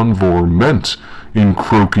convoy meant in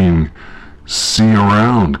croaking, "See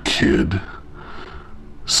around, kid."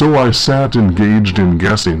 So I sat engaged in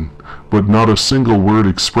guessing, but not a single word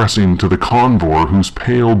expressing to the convoy whose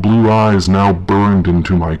pale blue eyes now burned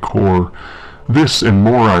into my core, This and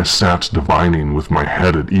more I sat divining, with my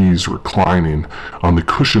head at ease reclining on the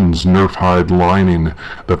cushion's nerf-hide lining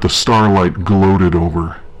that the starlight gloated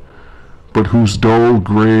over, but whose dull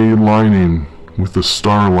gray lining with the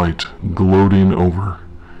starlight gloating over,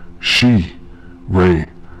 she, Ray,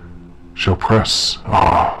 shall press,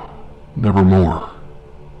 nevermore.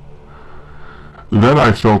 Then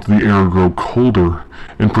I felt the air grow colder,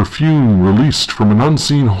 and perfume released from an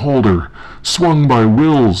unseen holder, swung by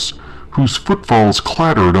wills whose footfalls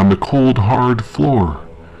clattered on the cold, hard floor.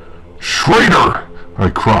 "Traitor!" I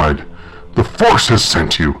cried. "The Force has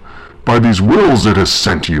sent you! By these wills it has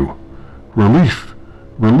sent you! Relief,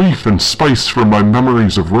 relief and spice from my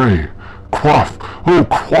memories of Ray. Quaff, oh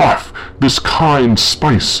quaff, this kind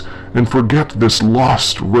spice, and forget this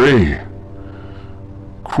lost Ray."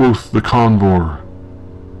 Quoth the convor,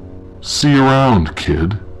 "See around,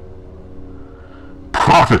 kid."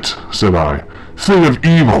 "Prophet," said I, "thing of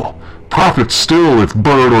evil, prophet still, if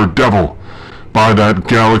bird or devil, by that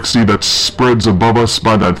galaxy that spreads above us,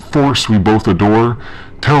 by that force we both adore,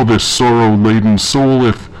 tell this sorrow-laden soul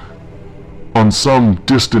if, on some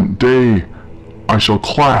distant day, I shall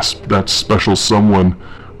clasp that special someone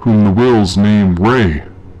whom the wills name Ray.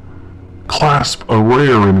 Clasp a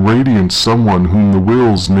rare and radiant someone whom the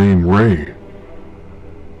wills name Ray."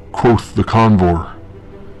 Quoth the convor,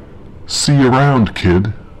 "See around,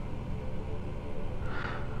 kid."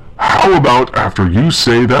 "How about after you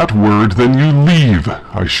say that word, then you leave?"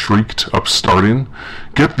 I shrieked, upstarting.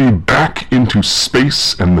 "Get thee back into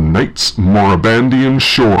space and the night's Morabandian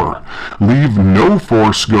shore. Leave no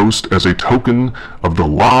Force ghost as a token of the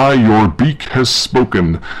lie your beak has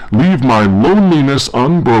spoken. Leave my loneliness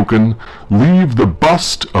unbroken. Leave the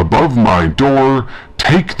bust above my door.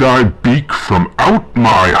 Take thy beak from out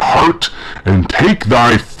my heart, and take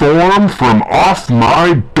thy form from off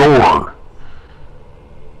my door."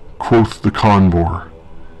 Quoth the convor,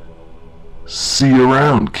 "See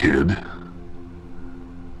around, kid."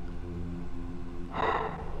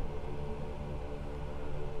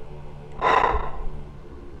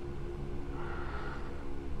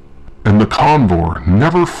 And the convor,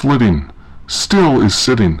 never flitting, still is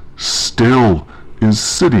sitting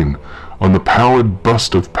on the pallid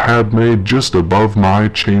bust of Padme just above my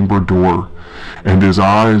chamber door, and his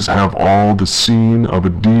eyes have all the scene of a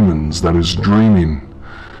demon's that is dreaming,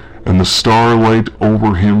 and the starlight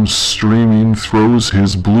over him streaming throws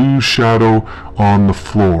his blue shadow on the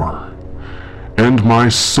floor, and my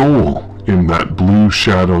soul in that blue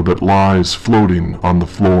shadow that lies floating on the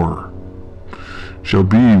floor shall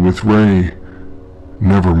be with Ray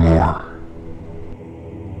nevermore.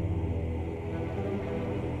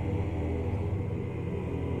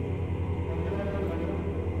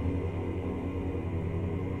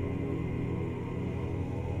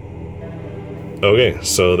 Okay,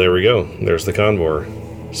 so there we go. There's the convor.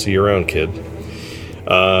 See you around, kid.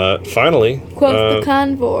 Finally. Quote the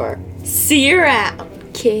convor. See you around,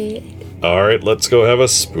 kid. Alright, let's go have a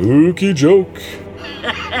spooky joke.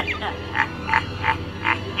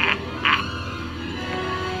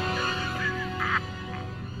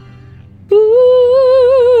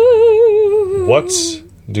 What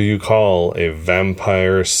do you call a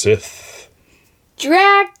vampire Sith?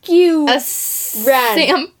 Dracula. A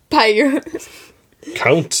vampire.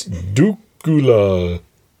 Count Dookulla.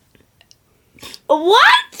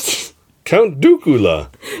 What? Count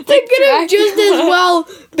Dookulla. They could have just as well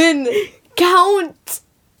been Count.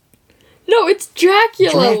 No, it's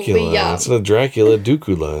Dracula. Dracula. It's not Dracula.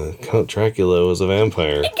 Dookulla. Count Dracula was a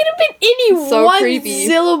vampire. It could have been any one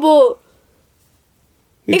syllable.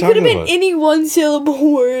 It could have been any one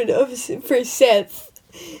syllable word for Sith.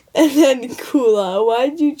 And then Kula.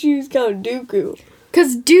 Why'd you choose Count Dooku?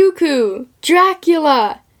 Cause Dooku.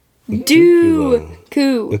 Dracula.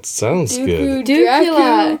 Dooku. It sounds good.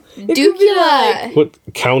 Dookula. What?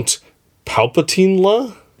 Count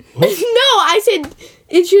Palpatine-la? No, I said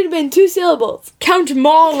it should have been 2 syllables. Count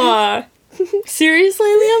Mala. Seriously,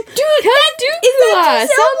 Liam? Dude, Count Dookula.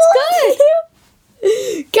 Sounds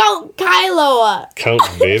good. Count Kylo. Count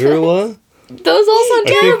Vader-la? Those all sound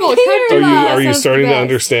terrible. Are you starting to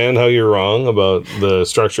understand how you're wrong about the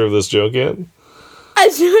structure of this joke yet? I'm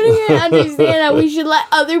starting to understand that we should let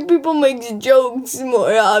other people make jokes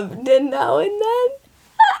more often now and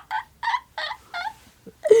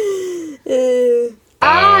then.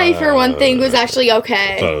 I, for one thing, was actually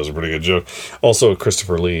okay. I thought it was a pretty good joke. Also,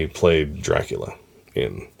 Christopher Lee played Dracula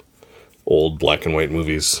in old black and white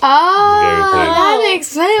movies. Oh, that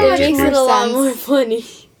makes it a lot more funny.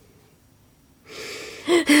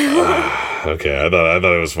 Okay, I thought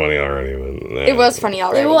it was funny already. But, it was funny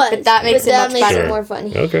already, but that makes it much better. More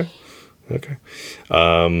funny. Okay. Okay.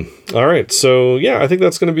 All right. So, yeah, I think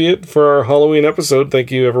that's going to be it for our Halloween episode. Thank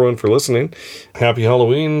you, everyone, for listening. Happy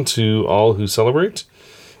Halloween to all who celebrate.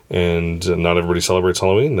 And not everybody celebrates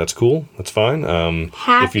Halloween. That's cool. That's fine.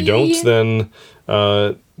 If you don't, then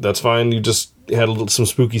that's fine. You just had some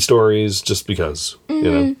spooky stories just because.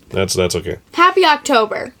 You know, that's okay. Happy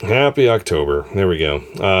October. Happy October. There we go.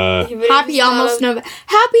 Happy almost November.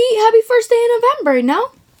 Happy first day of November,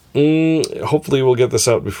 no? Hopefully we'll get this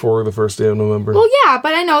out before the first day of November. Well, yeah,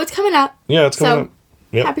 but I know it's coming up. Yeah, it's coming up.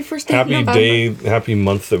 Yep. Happy first day of November. Happy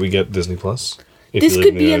month that we get Disney Plus. This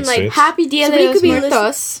could be in like Happy Dia de los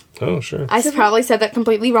Muertos. Oh, sure. I probably said that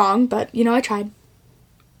completely wrong, but I tried.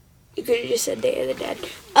 You could have just said Day of the Dead.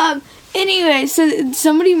 Anyway, so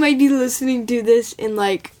somebody might be listening to this in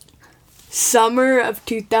like summer of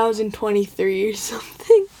 2023 or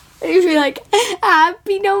something. They'd be like,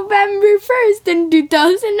 Happy November 1st in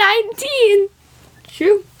 2019.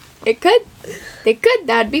 True. It could.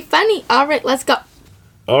 That'd be funny. All right, let's go.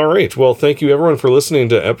 All right. Well, thank you, everyone, for listening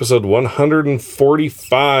to episode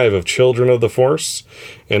 145 of Children of the Force.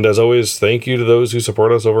 And as always, thank you to those who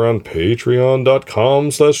support us over on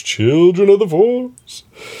patreon.com/Children of the Force.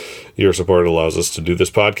 Your support allows us to do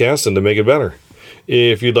this podcast and to make it better.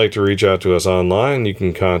 If you'd like to reach out to us online, you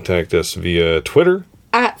can contact us via Twitter.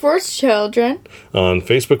 At Force Children. On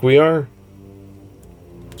Facebook, we are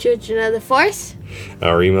Children of the Force.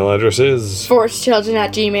 Our email address is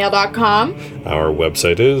forcechildren@gmail.com. Our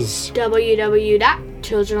website is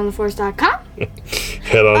www.childrenontheforce.com.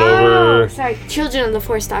 Head on over.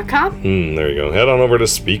 childrenontheforce.com. There you go. Head on over to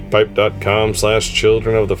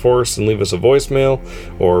speakpipe.com/Children of the Force and leave us a voicemail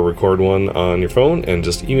or record one on your phone and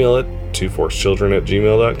just email it to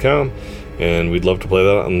forcechildren@gmail.com. And we'd love to play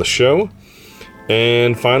that on the show.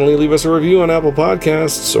 And finally, leave us a review on Apple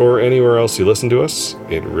Podcasts or anywhere else you listen to us.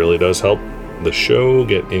 It really does help the show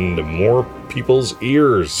get into more people's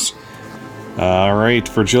ears. All right,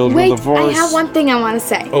 for Children of the Force. I have one thing I want to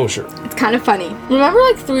say. Oh, sure. It's kind of funny. Remember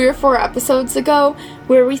like 3 or 4 episodes ago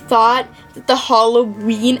where we thought that the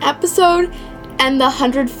Halloween episode and the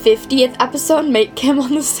 150th episode might come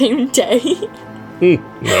on the same day?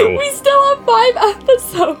 No. We still have 5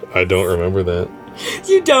 episodes. I don't remember that.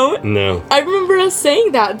 You don't? No. I remember us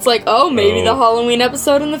saying that. It's like, maybe the Halloween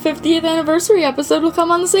episode and the 50th anniversary episode will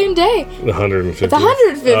come on the same day. The 150th. The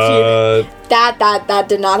 150th. That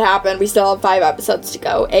did not happen. We still have 5 episodes to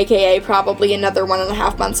go, aka probably another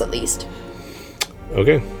 1.5 months at least.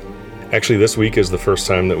 Okay. Actually, this week is the first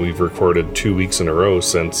time that we've recorded 2 weeks in a row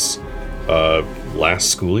since last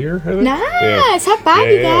school year, I think. Nice. High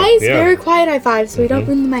five, you guys. Yeah. Very quiet high five so we don't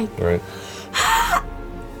ruin the mic. All right.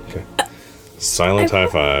 Okay. Silent high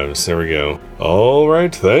fives. There we go. All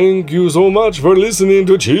right. Thank you so much for listening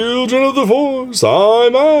to Children of the Force.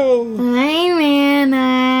 I'm Al. I'm Anna.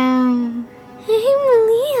 I'm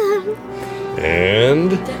Liam.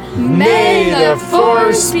 And May the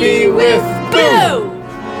Force be with Boo!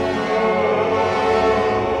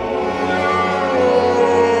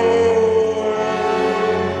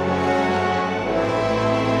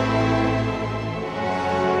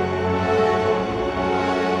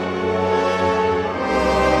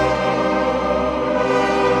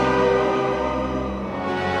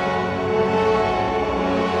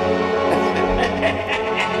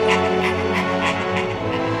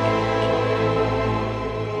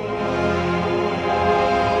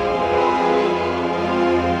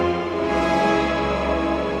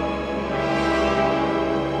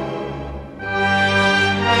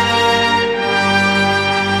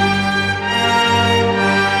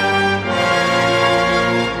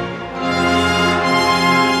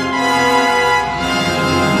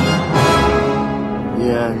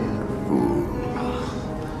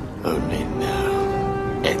 Only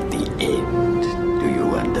now, at the end, do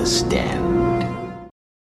you understand?